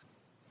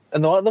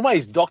 And the way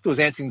his doctor was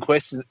answering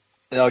questions,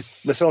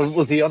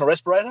 was he on a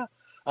respirator?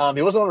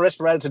 He wasn't on a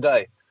respirator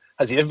today.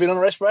 Has he ever been on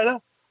a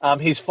respirator?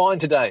 He's fine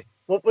today.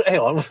 Hang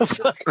on.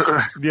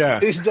 Yeah.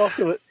 This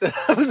doctor,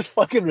 that was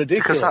fucking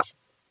ridiculous. Because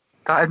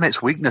that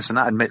admits weakness, and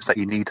that admits that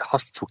you need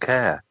hospital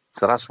care.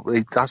 So that's what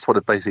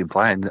it's basically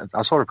implying.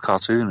 I saw a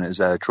cartoon. It's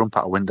Trump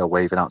out a window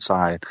waving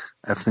outside.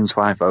 Everything's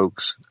fine,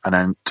 folks. And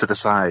then to the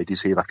side, you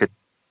see like a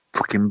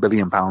fucking £1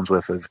 billion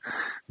worth of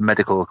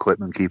medical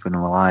equipment keeping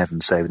him alive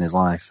and saving his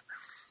life.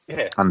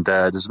 Yeah. And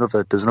there's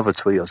another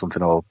tweet or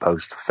something, or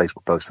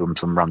Facebook post from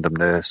some random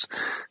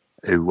nurse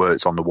who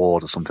works on the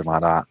ward or something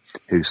like that,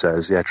 who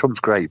says, yeah, Trump's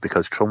great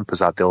because Trump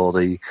has had all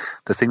the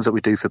things that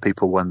we do for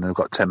people when they've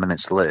got 10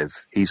 minutes to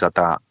live. He's had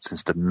that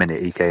since the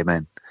minute he came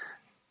in.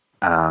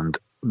 And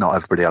not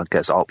everybody else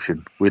gets that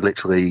option. We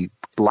literally,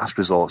 last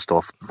resort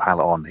stuff, pile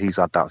it on. He's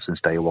had that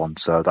since day one,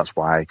 so that's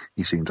why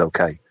he seems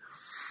okay.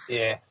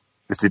 Yeah.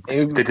 If they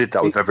did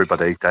that with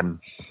everybody,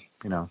 then,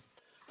 you know.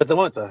 But they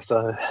won't, though,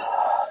 so...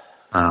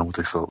 What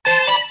they thought.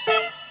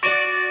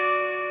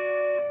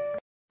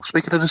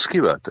 Speaking of the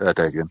skewer,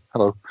 Davian,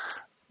 hello.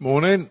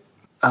 Morning.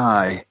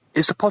 Aye.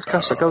 Is the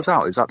podcast that goes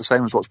out, is that the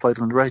same as what's played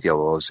on the radio,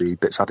 or is the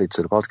bits added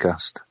to the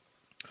podcast?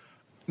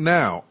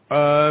 Now,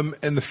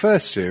 in the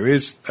first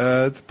series,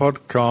 the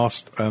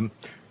podcast...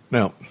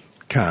 now,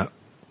 Kat...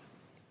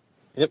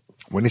 Yep.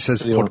 When he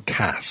says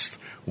podcast,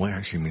 what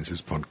actually means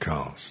is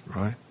podcast,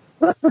 right?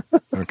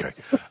 Okay.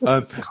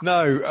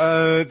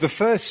 The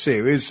first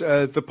series,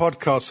 the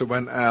podcast that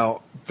went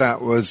out,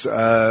 that was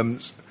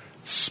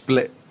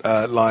split,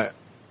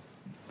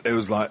 it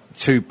was like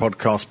 2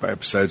 podcasts per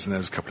episodes, and there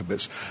was a couple of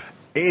bits.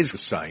 It is the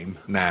same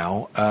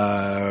now.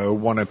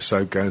 1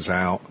 episode goes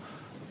out,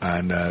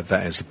 and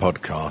that is the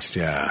podcast,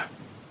 yeah.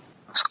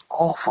 There's an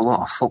awful lot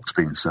of fucks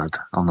being said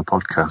on the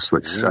podcast,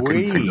 which I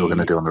didn't think we were going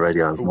to do on the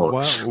radio as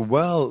much.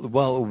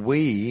 Well,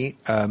 we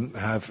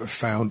have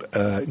found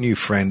a new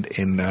friend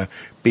in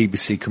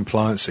BBC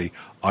Compliancy.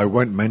 I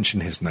won't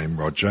mention his name,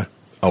 Roger.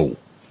 Oh,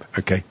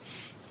 okay.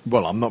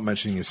 Well, I'm not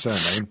mentioning his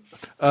surname.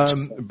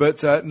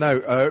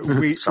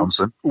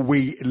 Samson.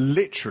 We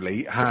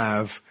literally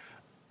have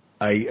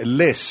a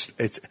list.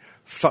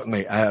 Fuck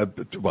me.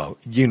 Well,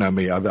 you know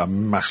me. I'm a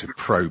massive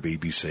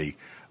pro-BBC.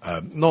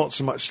 Not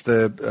so much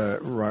the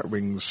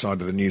right-wing side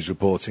of the news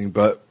reporting,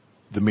 but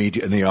the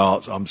media and the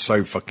arts. I'm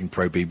so fucking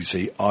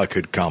pro-BBC, I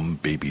could come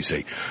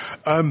BBC.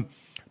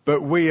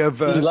 But we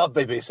have... you love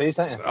BBC,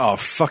 don't you? Oh,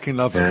 fucking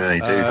love it. Yeah,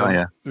 you do,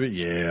 don't you?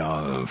 Yeah,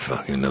 I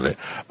fucking love it.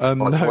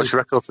 What's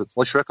your record for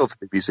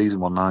BBCs in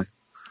one night?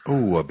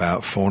 Oh,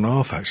 about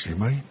 4.5, actually,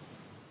 mate.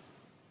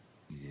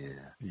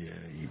 Yeah.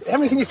 How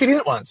many can you fit in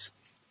at once?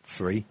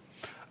 3.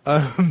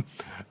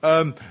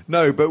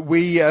 No, but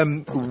we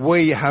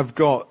have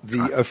got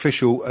the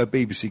official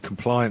BBC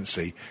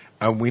Compliancy,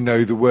 and we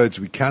know the words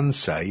we can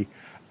say,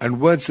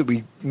 and words that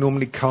we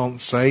normally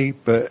can't say,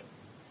 but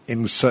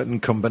in certain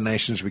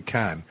combinations we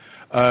can.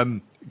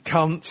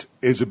 Cunt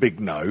is a big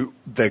no.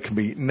 There can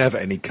be never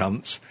any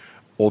cunts,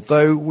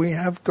 although we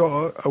have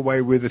got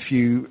away with a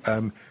few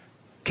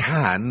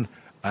can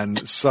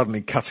and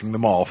suddenly cutting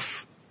them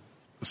off.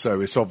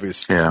 So it's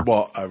obvious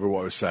what I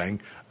was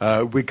saying.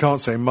 We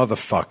can't say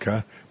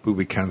motherfucker, but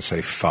we can say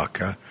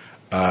fucker.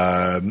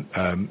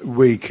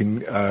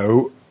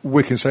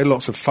 We can say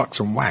lots of fucks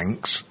and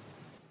wanks.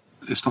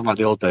 It's not like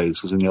the old days,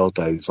 because in the old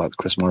days, like the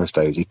Chris Morris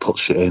days, he put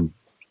shit in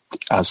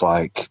as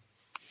like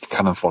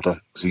cannon fodder,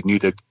 because he knew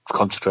they'd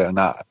concentrate on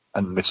that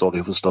and miss all the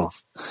other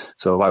stuff.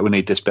 So like we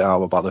need this bit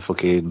out about the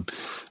fucking,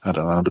 I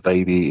don't know, the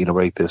baby eating a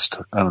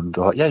rapist, and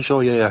like, yeah,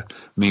 sure, yeah.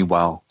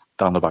 Meanwhile,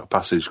 down the back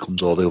passage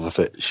comes all the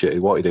other shit he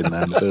wanted in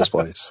there in the first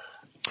place.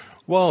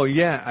 Well,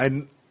 yeah,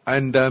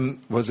 and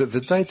was it The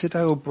Day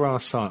Today or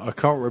Brass Eye? I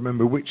can't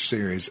remember which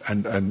series.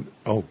 And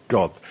oh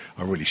god,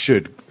 I really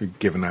should,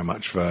 given how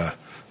much for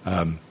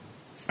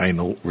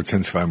anal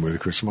retentive home with the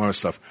Chris Morris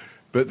stuff.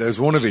 But there's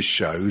one of his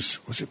shows.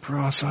 Was it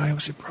Brass Eye?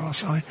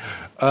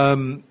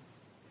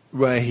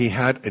 Where he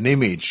had an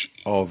image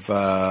of,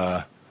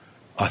 I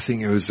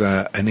think it was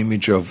an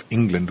image of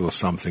England or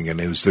something,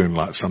 and he was doing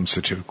like some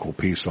satirical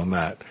piece on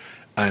that.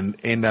 And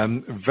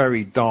in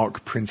very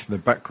dark print in the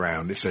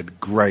background, it said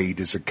 "Grade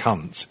is a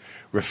cunt,"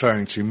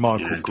 referring to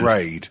Michael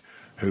Grade,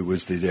 who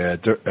was the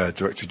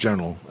Director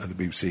General at the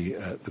BBC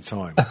at the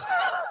time.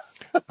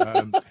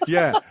 And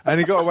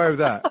he got away with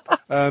that.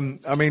 I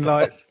mean,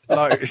 like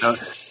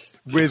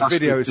with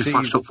video, it's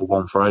flashed up for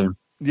one frame.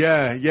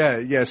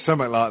 Yeah,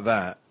 something like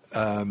that.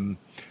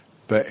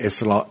 But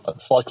it's a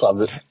lot. Fight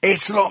Club.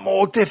 It's a lot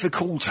more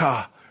difficult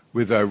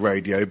with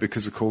radio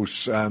because, of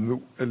course,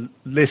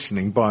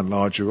 listening by and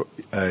large,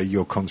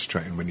 you're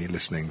concentrating when you're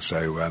listening.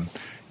 So,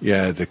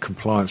 the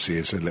compliancy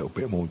is a little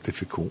bit more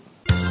difficult.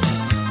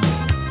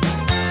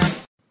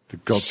 The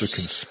gods are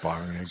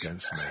conspiring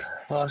against me.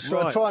 Well,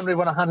 I'll try and read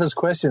one of Hunter's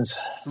questions.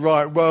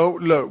 Right. Well,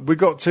 look, we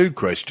got 2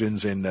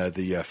 questions in the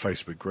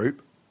Facebook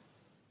group.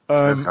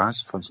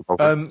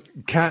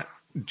 Kat,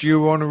 do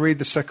you want to read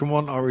the second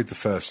one? I'll read the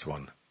first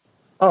one.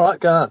 All right,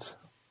 go on.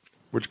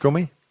 What'd you call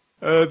me?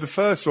 The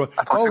first one.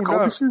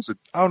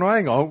 Oh, no,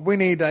 hang on. We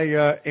need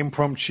a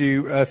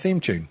impromptu theme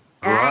tune.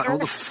 Right, what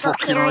the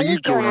fucking are you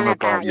going on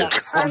about, you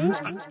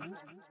cunt?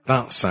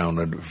 That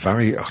sounded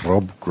very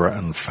Rob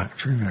Gretton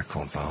Factory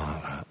Records. I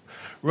like that.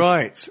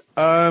 Right.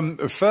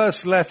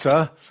 First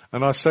letter,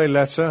 and I say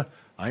letter,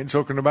 I ain't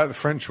talking about the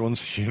French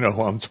ones. You know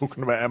what I'm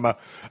talking about, Emma.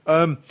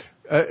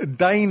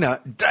 Dana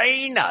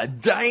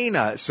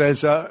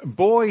says,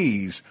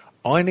 boys,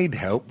 I need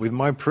help with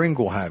my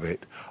Pringle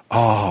habit.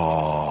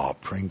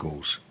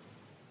 Pringles.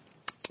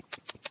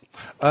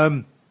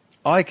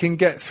 I can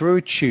get through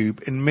a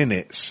tube in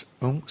minutes.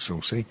 Oh,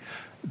 saucy.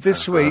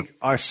 This week,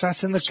 I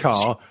sat in the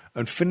car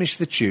and finished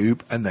the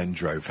tube and then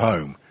drove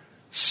home,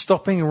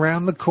 stopping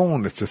around the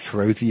corner to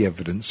throw the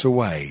evidence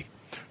away.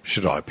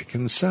 Should I be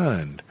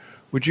concerned?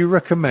 Would you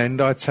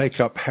recommend I take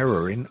up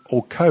heroin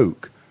or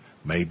coke?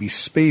 Maybe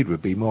speed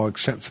would be more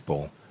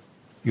acceptable.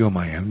 You're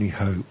my only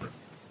hope.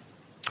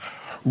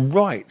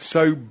 Right,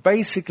 so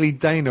basically,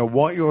 Dana,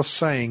 what you're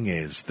saying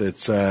is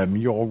that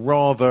you're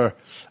rather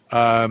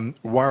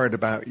worried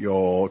about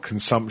your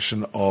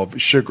consumption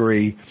of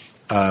sugary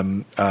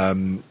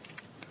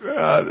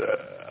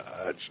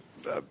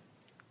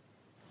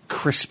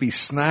crispy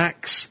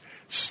snacks,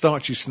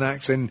 starchy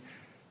snacks, and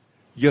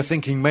you're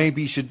thinking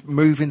maybe you should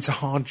move into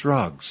hard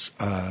drugs.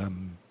 I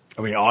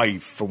mean, I,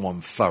 for one,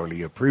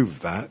 thoroughly approve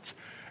of that,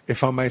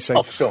 if I may say.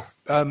 Oh, sure.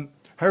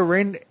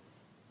 Heroin,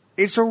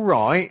 it's all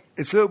right.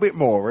 It's a little bit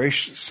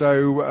moreish.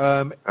 So,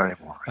 very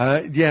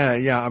moreish.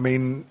 Yeah. I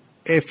mean,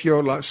 if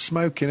you're like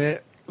smoking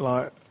it,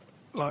 like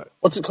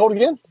what's it called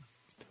again?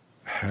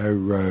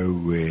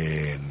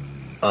 Heroin.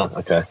 Oh,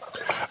 okay.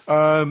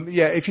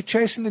 If you're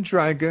chasing the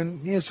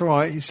dragon, it's all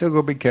right. You still got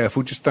to be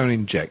careful. Just don't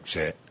inject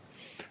it.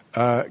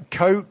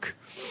 Coke,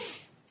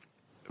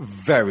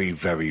 very,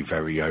 very,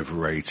 very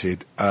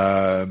overrated.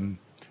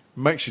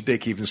 Makes your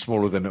dick even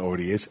smaller than it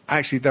already is.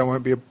 Actually, that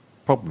won't be a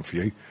problem for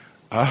you.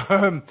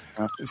 No,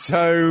 that's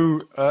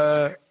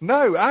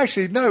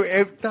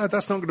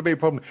not going to be a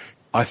problem.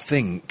 I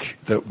think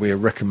that we're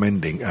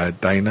recommending,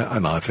 Dana,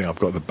 and I think I've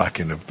got the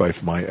backing of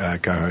both my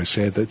co-hosts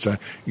here, that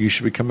you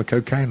should become a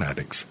cocaine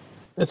addict.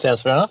 That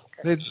sounds fair enough.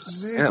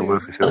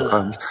 Worth a few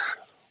times.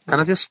 Can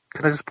I just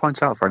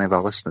point out for any of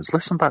our listeners,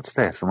 listen back to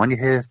this, and when you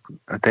hear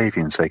a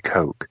Davian say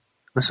coke,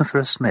 listen for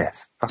a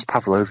sniff. That's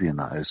Pavlovian,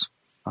 that is.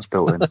 That's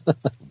built in.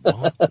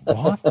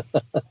 What?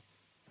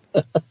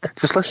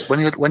 Just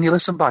listen. When you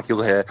listen back,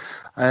 you'll hear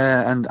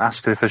and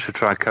asked if I should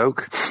try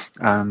coke,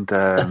 and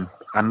that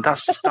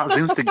was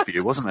instinct for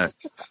you, wasn't it?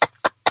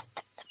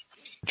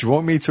 Do you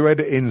want me to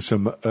edit in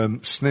some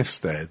sniffs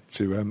there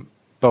to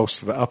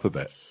bolster that up a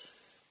bit?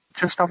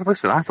 Just have a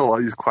listen. I thought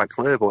it was quite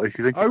clear, but if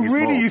you think... Oh,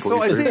 really? You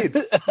thought I did?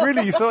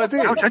 Really? You thought I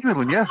did? Oh,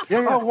 genuinely, yeah.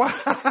 Oh, wow.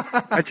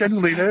 I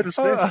genuinely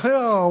understood.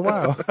 Oh,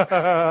 wow.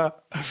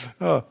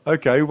 Oh,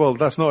 okay, well,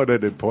 that's not an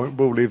edit point.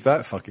 We'll leave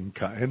that fucking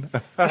cut in.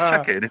 Just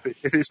check it.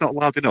 If it's not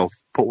loud enough,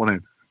 put one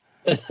in.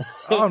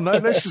 Oh, no,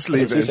 let's just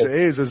leave it as it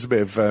is. There's a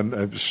bit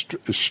of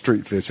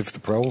street theatre for the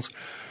proles.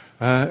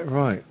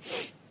 Right.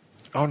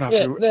 Oh, no,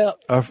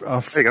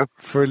 I'm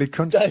really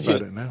conscious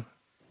about it now.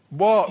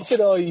 What? You said,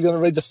 you're going to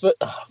read the first...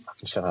 Oh,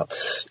 fucking shut up.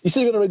 You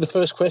said you're going to read the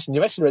first question.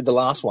 You actually read the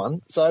last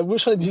one. So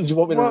which one did you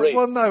want me to read?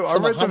 Well, no, I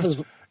read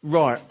them...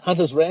 Right.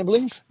 Hunter's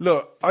Ramblings?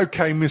 Look,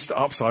 okay, Mr.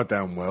 Upside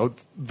Down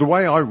World, the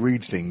way I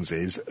read things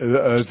is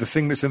the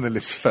thing that's in the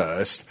list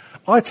first,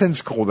 I tend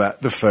to call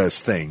that the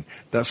first thing.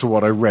 That's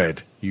what I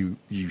read, you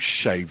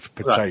shaved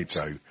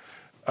potato.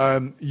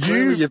 Right.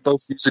 You're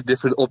both using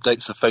different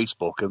updates of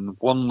Facebook, and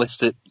one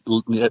listed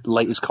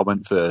latest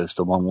comment first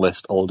and one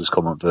list oldest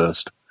comment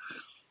first.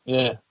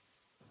 Yeah.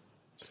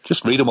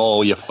 Just read them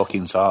all, you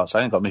fucking tarts.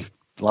 I ain't got my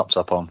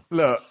laptop on.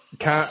 Look,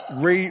 Cat,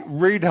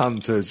 read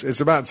Hunters. It's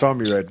about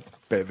time you read a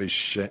bit of his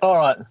shit. All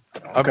right.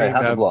 Okay,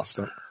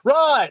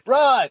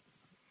 Right.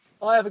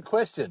 I have a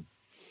question.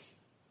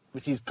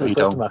 Which is put a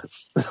question mark.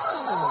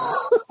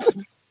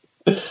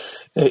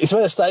 He's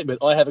made a statement,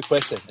 I have a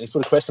question. And he's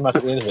put a question mark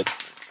at the end of it.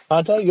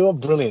 Hunter, you're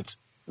brilliant.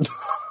 I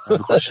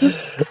have a question.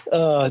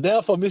 Now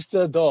for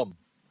Mr. Dom.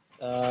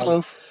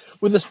 Hello.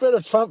 With the spread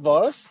of Trump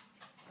virus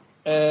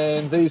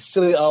and these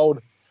silly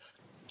old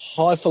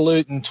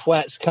highfalutin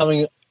twats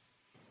coming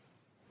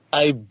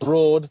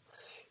abroad,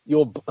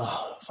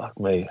 fuck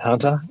me,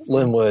 Hunter,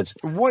 learn words.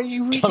 What are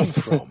you reading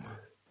from?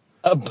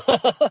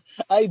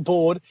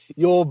 Aboard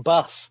your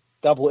bus,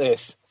 double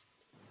S,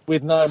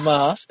 with no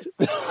mask.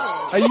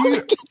 Are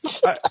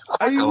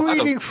you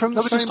reading from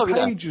the same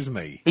page as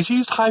me? He's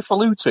used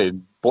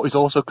highfalutin, but he's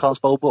also can't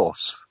spell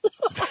bus.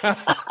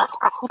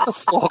 What the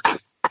fuck?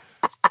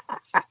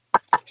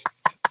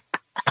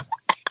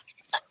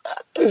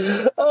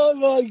 Oh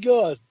my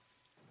god.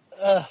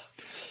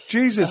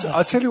 Jesus,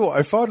 I tell you what,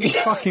 if I'd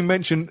fucking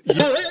mentioned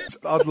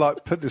I'd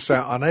like put this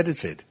out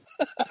unedited.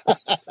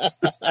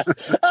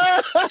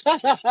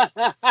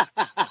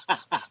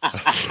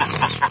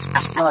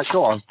 Right,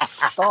 go on.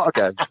 Start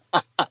again.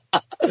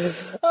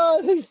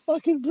 Oh, he's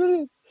fucking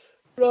brilliant.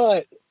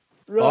 Right.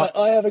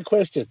 I have a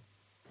question,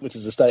 which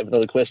is a statement,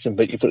 not a question,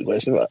 but you put a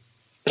question right.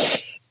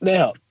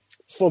 Now,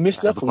 for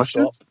Mr. Full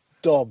Stop,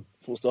 Dom,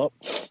 full stop.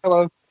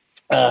 Hello.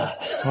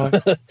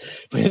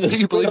 Do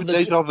you believe in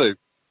deja vu?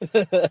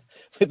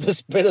 With the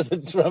spread of the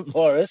Trump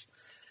virus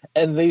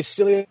and these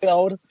silly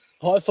old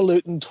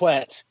highfalutin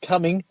twats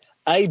coming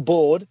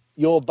aboard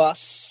your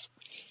bus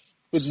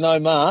with no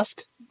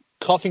mask,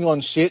 coughing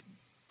on shit,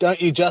 don't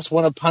you just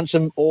want to punch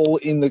them all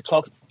in the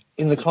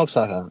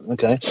cocksucker?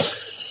 Okay.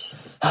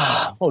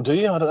 Well, do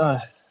you? I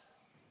don't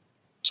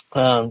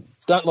know.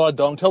 Don't lie,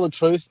 Dom. Tell the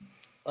truth.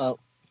 Don't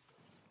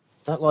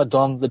lie,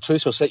 Dom. The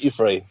truth will set you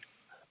free.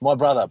 My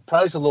brother,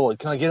 praise the Lord.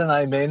 Can I get an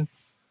amen?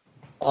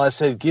 I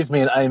said, give me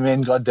an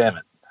amen, God damn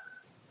it.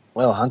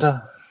 Well,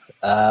 Hunter,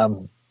 I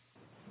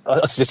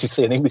suggest you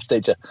see an English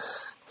teacher.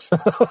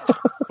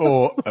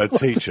 Or a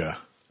teacher.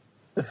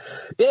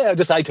 Yeah,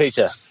 just a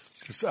teacher.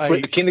 Just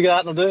a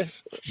kindergarten will do.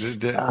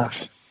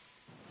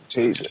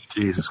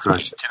 Jesus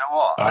Christ. Do you know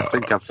what? I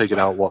think I've figured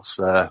out what's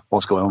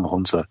going on with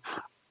Hunter.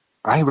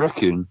 I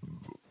reckon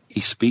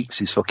he speaks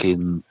his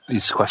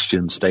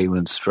questions,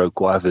 statements, stroke,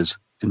 whatever's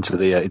into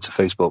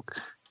Facebook.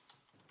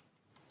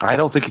 I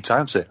don't think he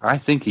types it. I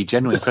think he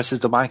genuinely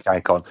presses the mic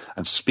icon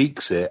and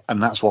speaks it, and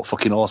that's what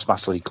fucking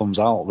automatically comes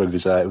out with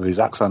his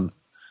accent.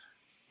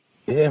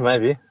 Yeah,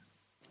 maybe.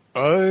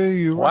 Oh,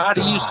 you. Why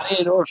do you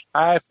say those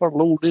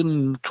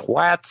highfalutin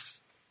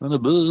twats and a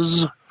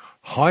buzz?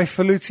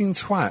 Highfalutin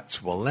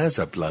twats? Well, there's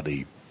a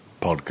bloody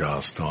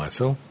podcast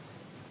title.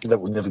 That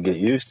would never get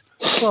used.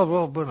 Well,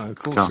 no, of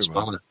course Can't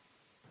spell it.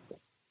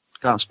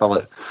 Can't spell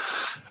it.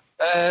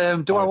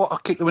 Do I want to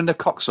kick them in the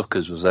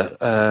cocksuckers, was it?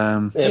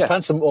 Yeah,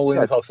 punch them all in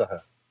the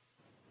cocksucker.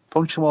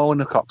 Punch them all in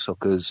the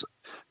cocksuckers.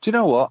 Do you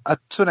know what?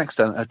 To an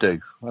extent, I do.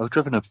 I've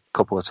driven a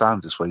couple of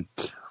times this week,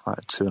 like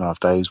 2.5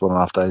 days,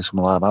 1.5 days,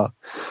 something like that.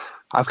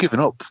 I've given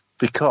up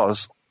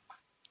because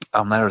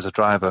I'm there as a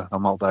driver.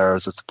 I'm not there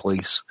as a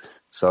police.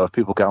 So if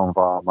people get on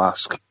without a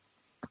mask,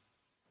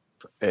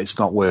 it's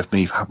not worth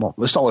me.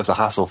 It's not worth the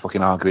hassle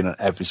fucking arguing at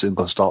every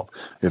single stop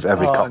with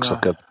every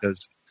cocksucker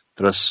because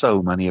there are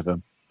so many of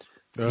them.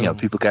 Oh. You know,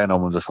 people getting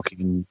on with the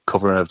fucking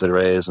covering of their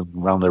ears and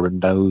around their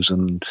nose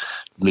and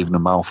leaving their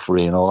mouth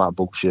free and all that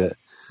bullshit.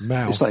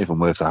 It's not even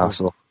worth the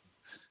hassle.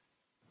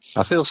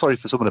 I feel sorry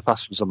for some of the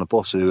passengers on the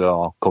bus who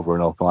are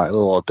covering up like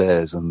little odd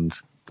days,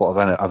 but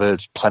I've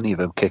heard plenty of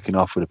them kicking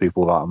off with the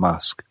people without a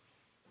mask.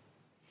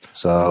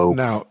 So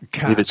now,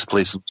 leave it to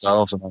police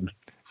themselves. And then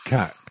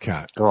Cat.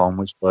 Go on,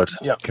 which word?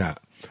 Yep. Cat.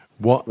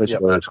 What? Which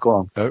word? Go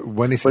on.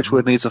 Which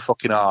word needs a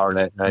fucking R in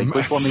it? Eh?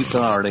 Which one needs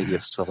an R in it, you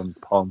southern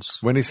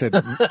ponce? When he said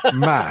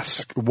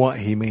mask, what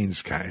he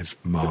means, Cat, is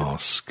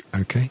mask,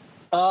 okay?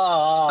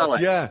 Oh,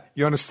 yeah,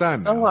 you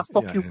understand now? Oh, that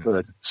fucking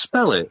word.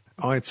 Spell it.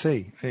 IT.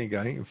 There you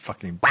go. You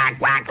fucking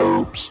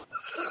oops.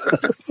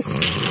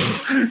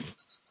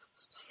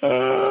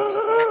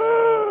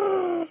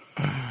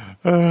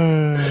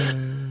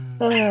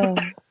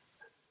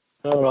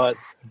 all right.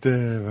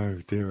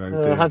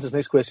 Dear. Hunter's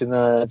next question,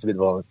 that's a bit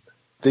violent.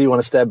 Do you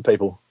want to stab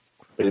people?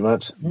 Pretty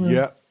much.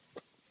 Yeah.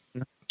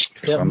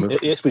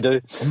 Yes, we do.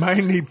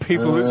 Mainly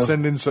people that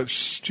send in such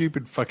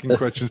stupid fucking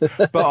questions,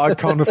 but I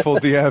can't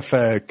afford the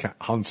airfare,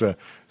 Hunter,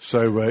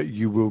 so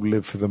you will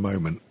live for the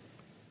moment.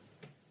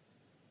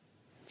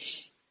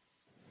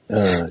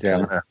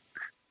 Yeah.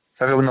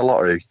 If I win the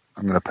lottery,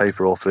 I'm going to pay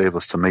for all three of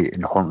us to meet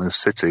in Huntley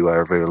City,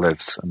 wherever he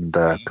lives, and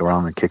go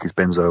around and kick his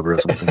bins over or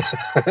something.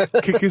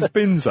 Kick his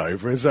bins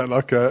over? Is that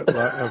like a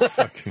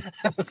fucking...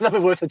 That'd be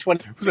worth a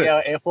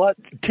 20-hour air flight.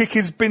 Kick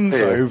his bins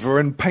over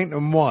and paint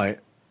them white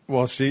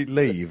whilst you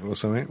leave or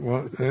something?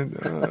 What?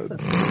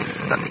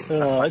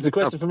 It's a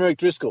question from Eric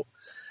Driscoll.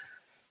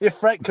 If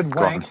Frank could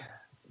wank,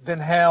 then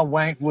how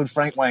wank would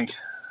Frank wank?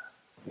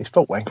 He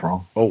spelled wank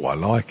wrong. Oh, I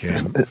like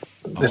it.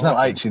 There's no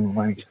H in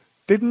wank.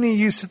 Didn't he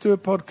used to do a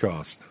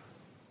podcast?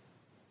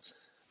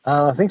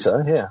 I think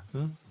so, yeah.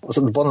 Was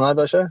it the Bon and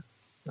Obo show?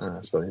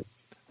 That's not it.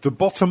 The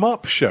Bottom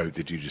Up Show,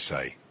 did you just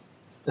say?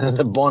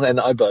 The Bon and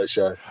Obo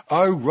show.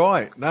 Oh,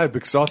 right. No,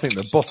 because I think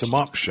the Bottom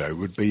Up Show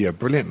would be a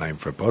brilliant name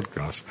for a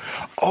podcast.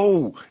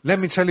 Oh, let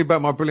me tell you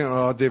about my brilliant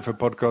idea for a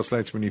podcast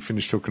later when you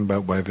finish talking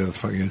about whatever the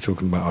fuck you're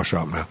talking about. I'll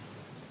shut up now.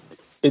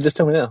 Yeah, just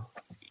tell me now.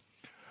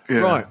 Yeah,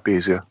 right. Be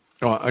easier.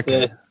 Right,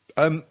 okay.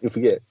 Yeah. You'll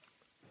forget.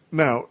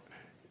 Now,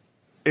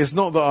 it's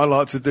not that I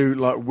like to do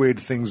like weird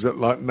things that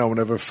like no one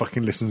ever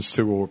fucking listens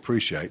to or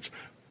appreciates,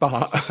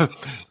 but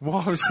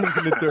what I was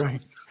thinking of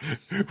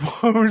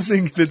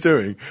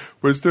doing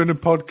was doing a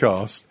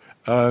podcast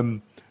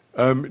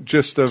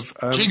just of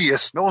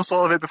genius. No one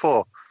thought of it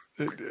before.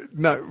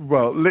 No,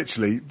 well,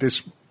 literally,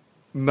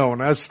 no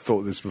one has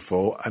thought this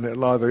before, and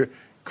it'll either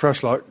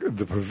crash like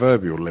the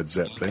proverbial Led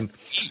Zeppelin.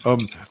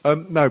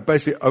 No,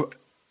 basically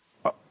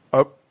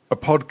a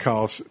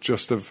podcast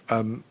just of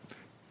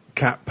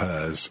cat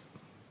purrs.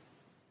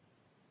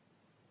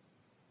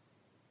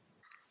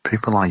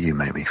 People like you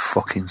make me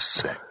fucking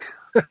sick.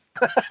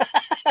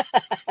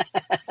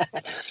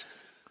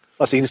 I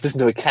think you just listen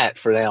to a cat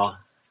for an hour.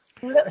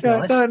 That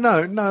was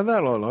nice.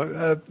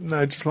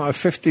 No, just like a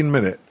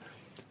 15-minute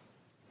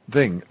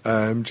thing.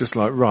 Just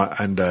like, right,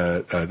 and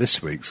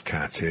this week's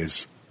cat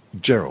is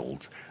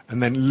Gerald.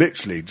 And then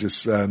literally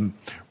just,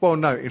 well,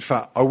 no, in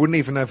fact, I wouldn't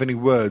even have any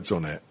words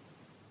on it.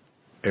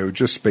 It would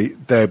just be,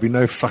 there'd be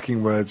no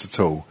fucking words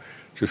at all.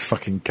 Just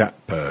fucking cat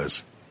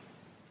purrs.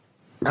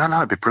 No,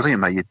 it'd be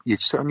brilliant, mate. You'd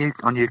sit on your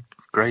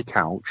grey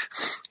couch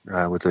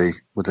with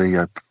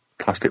the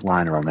plastic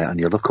liner on it, and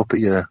you look up at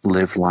your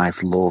live,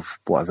 life, love,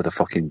 whatever the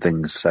fucking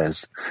thing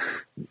says,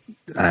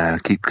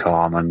 keep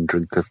calm and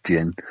drink of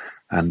gin,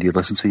 and you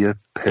listen to your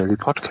Pearly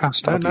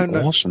podcast. That'd be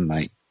awesome,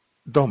 mate.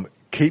 Dom,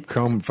 keep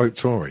calm, vote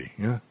Tory,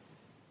 yeah?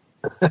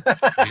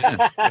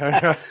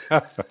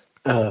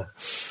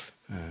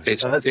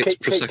 It's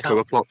Prosecco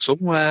o'clock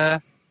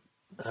somewhere.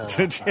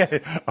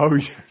 Oh,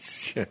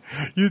 yes. Yeah.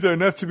 You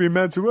don't have to be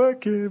mad to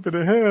work here, but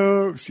it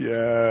helps.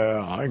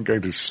 Yeah, I'm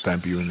going to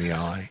stab you in the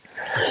eye.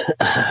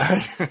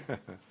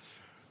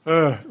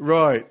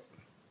 Right.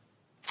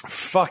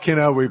 Fucking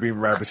hell, we've been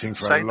rabbiting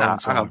for a long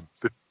time. Hang on.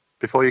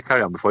 Before you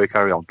carry on,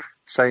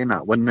 saying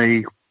that, when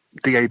the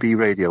DAB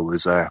radio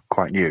was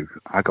quite new,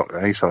 I got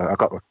a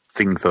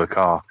thing for the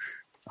car,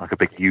 like a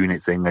big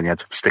unit thing, and you had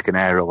to stick an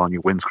aerial on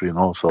your windscreen and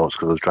all sorts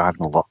because I was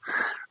driving a lot.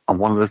 And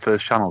one of the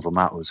first channels on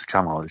that was a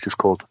channel, it was just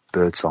called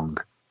Birdsong.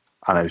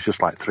 And it was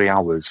just like 3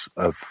 hours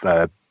of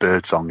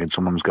birdsong in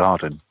someone's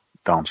garden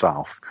down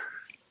south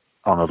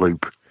on a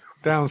loop.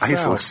 Down south? I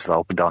used to listen to that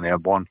up and down the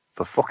M1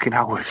 for fucking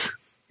hours.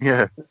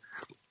 Yeah.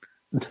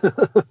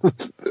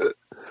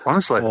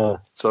 Honestly.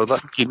 So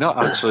that you're not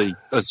actually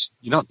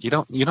you're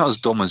not as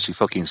dumb as you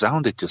fucking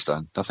sounded just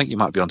then. I think you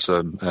might be onto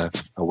a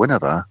winner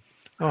there.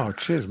 Oh,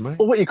 cheers, mate.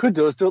 Well, what you could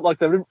do is do it like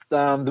the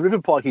River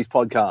Pikeys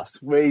podcast,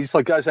 where he just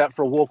like goes out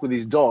for a walk with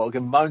his dog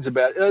and moans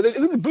about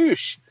the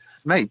bush.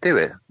 Mate, do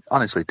it.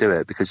 Honestly, do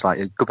it, because like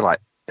it could be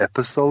like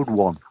episode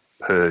 1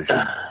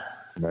 Persian,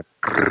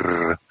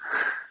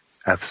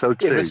 episode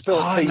 2. Here's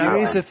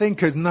the thing,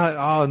 because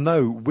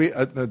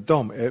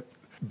Dom,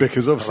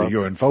 because obviously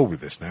you're involved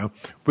with this now.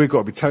 We've got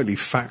to be totally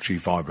factory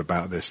vibe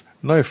about this.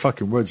 No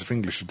fucking words of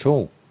English at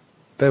all.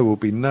 There will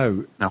be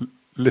no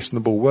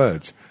listenable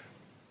words.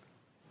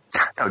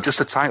 No, just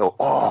the title.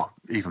 Oh,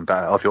 even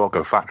better. If you all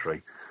go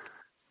factory,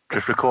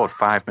 just record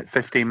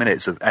 15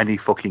 minutes of any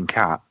fucking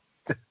cat.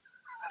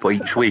 But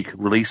each week,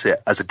 release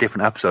it as a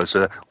different episode.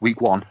 So week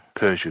 1,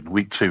 Persian.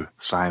 Week 2,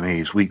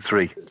 Siamese. Week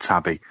 3,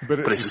 Tabby. But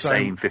it's the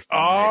same 15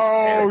 minutes.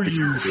 Oh,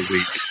 you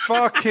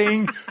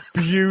fucking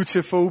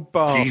beautiful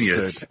bastard.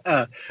 Genius.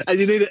 And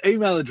you need an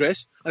email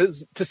address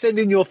to send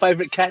in your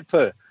favourite cat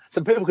purr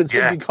so people can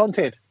send you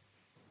content.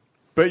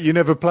 But you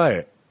never play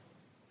it.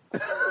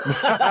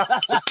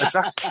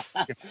 Exactly.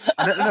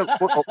 No.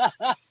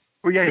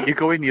 Well, yeah, you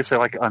go in, you say,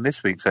 like, on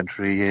this week's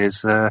entry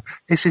is,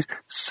 this is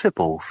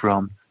Sybil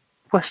from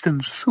Western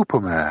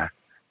Supermare.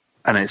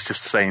 And it's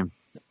just the same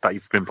that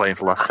you've been playing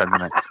for the last 10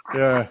 minutes.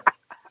 Yeah.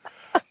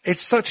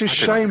 It's such a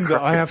shame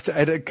that I have to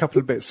edit a couple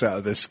of bits out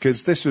of this,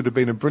 because this would have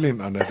been a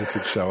brilliant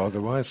unedited show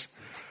otherwise.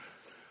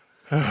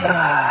 You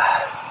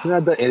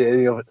don't edit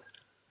any of it.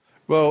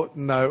 Well,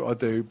 no, I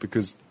do,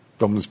 because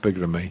Dom's bigger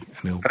than me,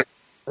 and he'll...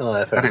 Oh,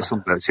 yeah, Edit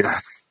some bits, yeah.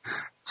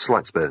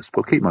 Slight bits,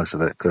 but keep most of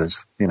it,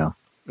 because, you know,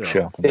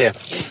 sure. Yeah.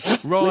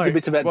 Right. Read the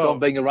bits about Dom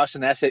being a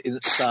Russian asset in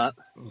the start.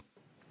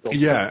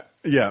 Yeah.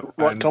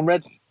 What,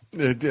 comrade?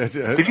 Did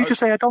you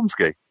just say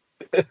Adomsky?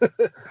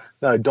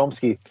 No,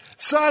 Domsky.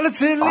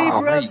 Silently,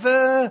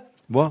 brother!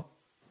 What?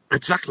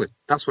 Exactly.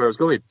 That's where I was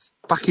going.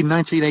 Back in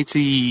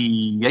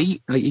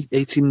 1988,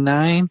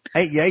 89?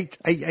 88?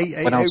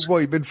 When I was- What,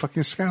 you've been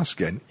fucking scouse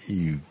again?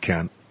 You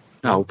can't.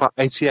 No, about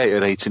 88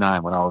 or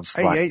 89 when I was,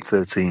 88. like,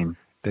 13.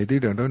 They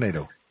do, don't they,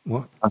 though?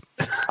 What?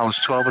 I was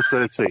 12 or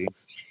 13.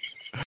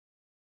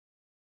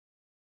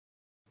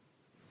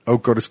 Oh,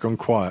 God, it's gone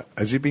quiet.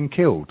 Has he been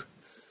killed?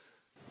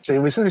 See,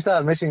 as soon as we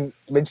started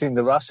mentioning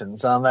the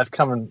Russians, they've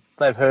come and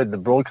they've heard the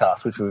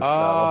broadcast, which we've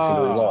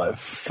obviously doing live.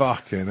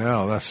 Fucking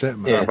hell, that's it,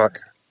 man. Yeah. Back.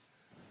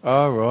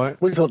 All right.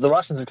 We thought the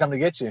Russians had come to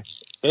get you.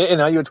 Yeah, you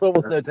know, you were 12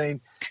 or 13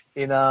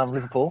 in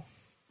Liverpool.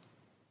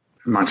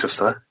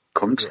 Manchester,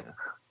 cunt. Yeah.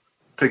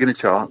 Big in the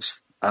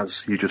charts,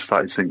 as you just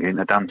started singing,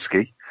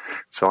 Adamski.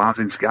 So I was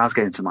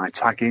getting into my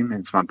tagging,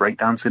 into my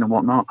breakdancing and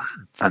whatnot,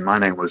 and my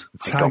name was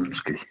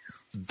Adamski.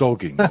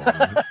 Dogging.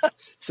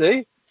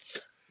 See?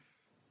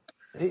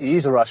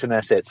 He's a Russian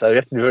asset, so you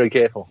have to be very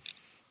careful.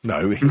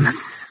 No,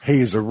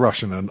 he is a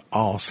Russian and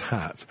arse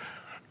hat.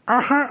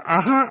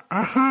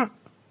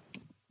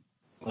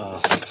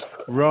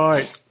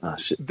 Right. Oh,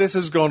 shit. This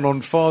has gone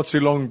on far too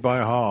long by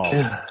half.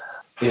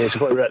 Yeah, should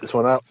probably wrap this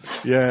one up.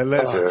 Yeah,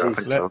 let's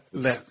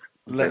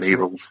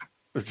Evils.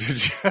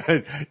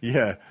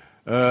 yeah.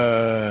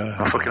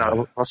 Fucking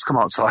hell, let's come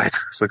outside.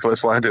 So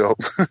let's wind it up.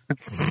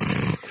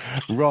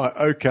 Right,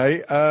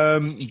 okay.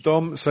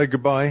 Dom, say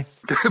goodbye.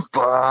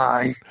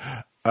 Bye.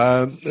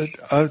 Yeah,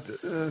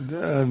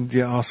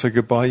 I'll say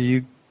goodbye.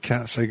 You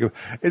can't say goodbye.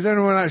 Is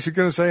anyone actually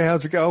going to say how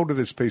to get hold of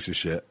this piece of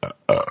shit?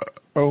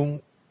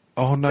 Oh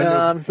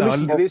no. If you're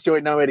listening to this, you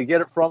already know where to get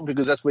it from,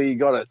 because that's where you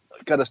got it.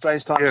 Go to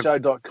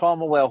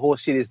strangetimeshow.com. All our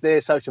horse shit is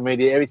there. Social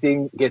media,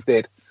 everything. Get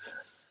that.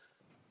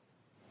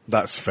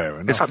 That's fair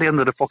enough. It's at the end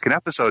of the fucking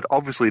episode.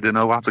 Obviously, they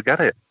know how to get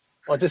it.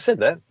 I just said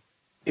that.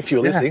 If you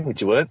were listening,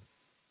 which you weren't.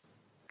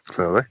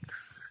 Clearly.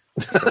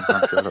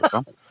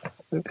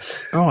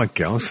 Oh my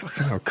God,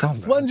 fucking hell, calm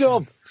down. One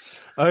job.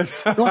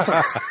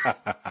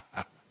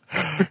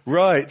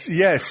 Right,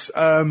 yes.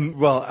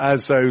 Well,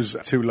 as those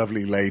two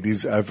lovely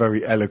ladies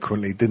very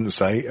eloquently didn't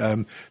say,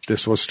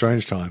 this was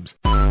Strange Times.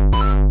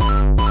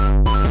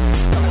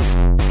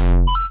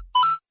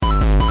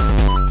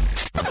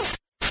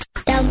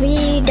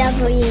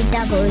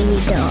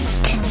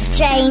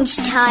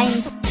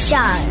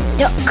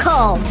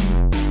 www.strangetimeshow.com.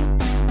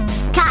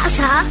 Catch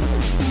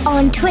us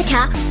on Twitter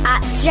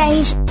at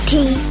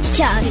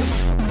StrangeTShow.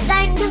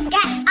 Don't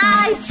forget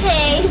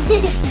iTunes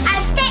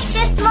and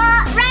Stitcher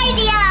Smart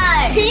Radio.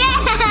 Yeah!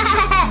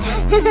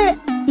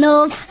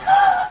 North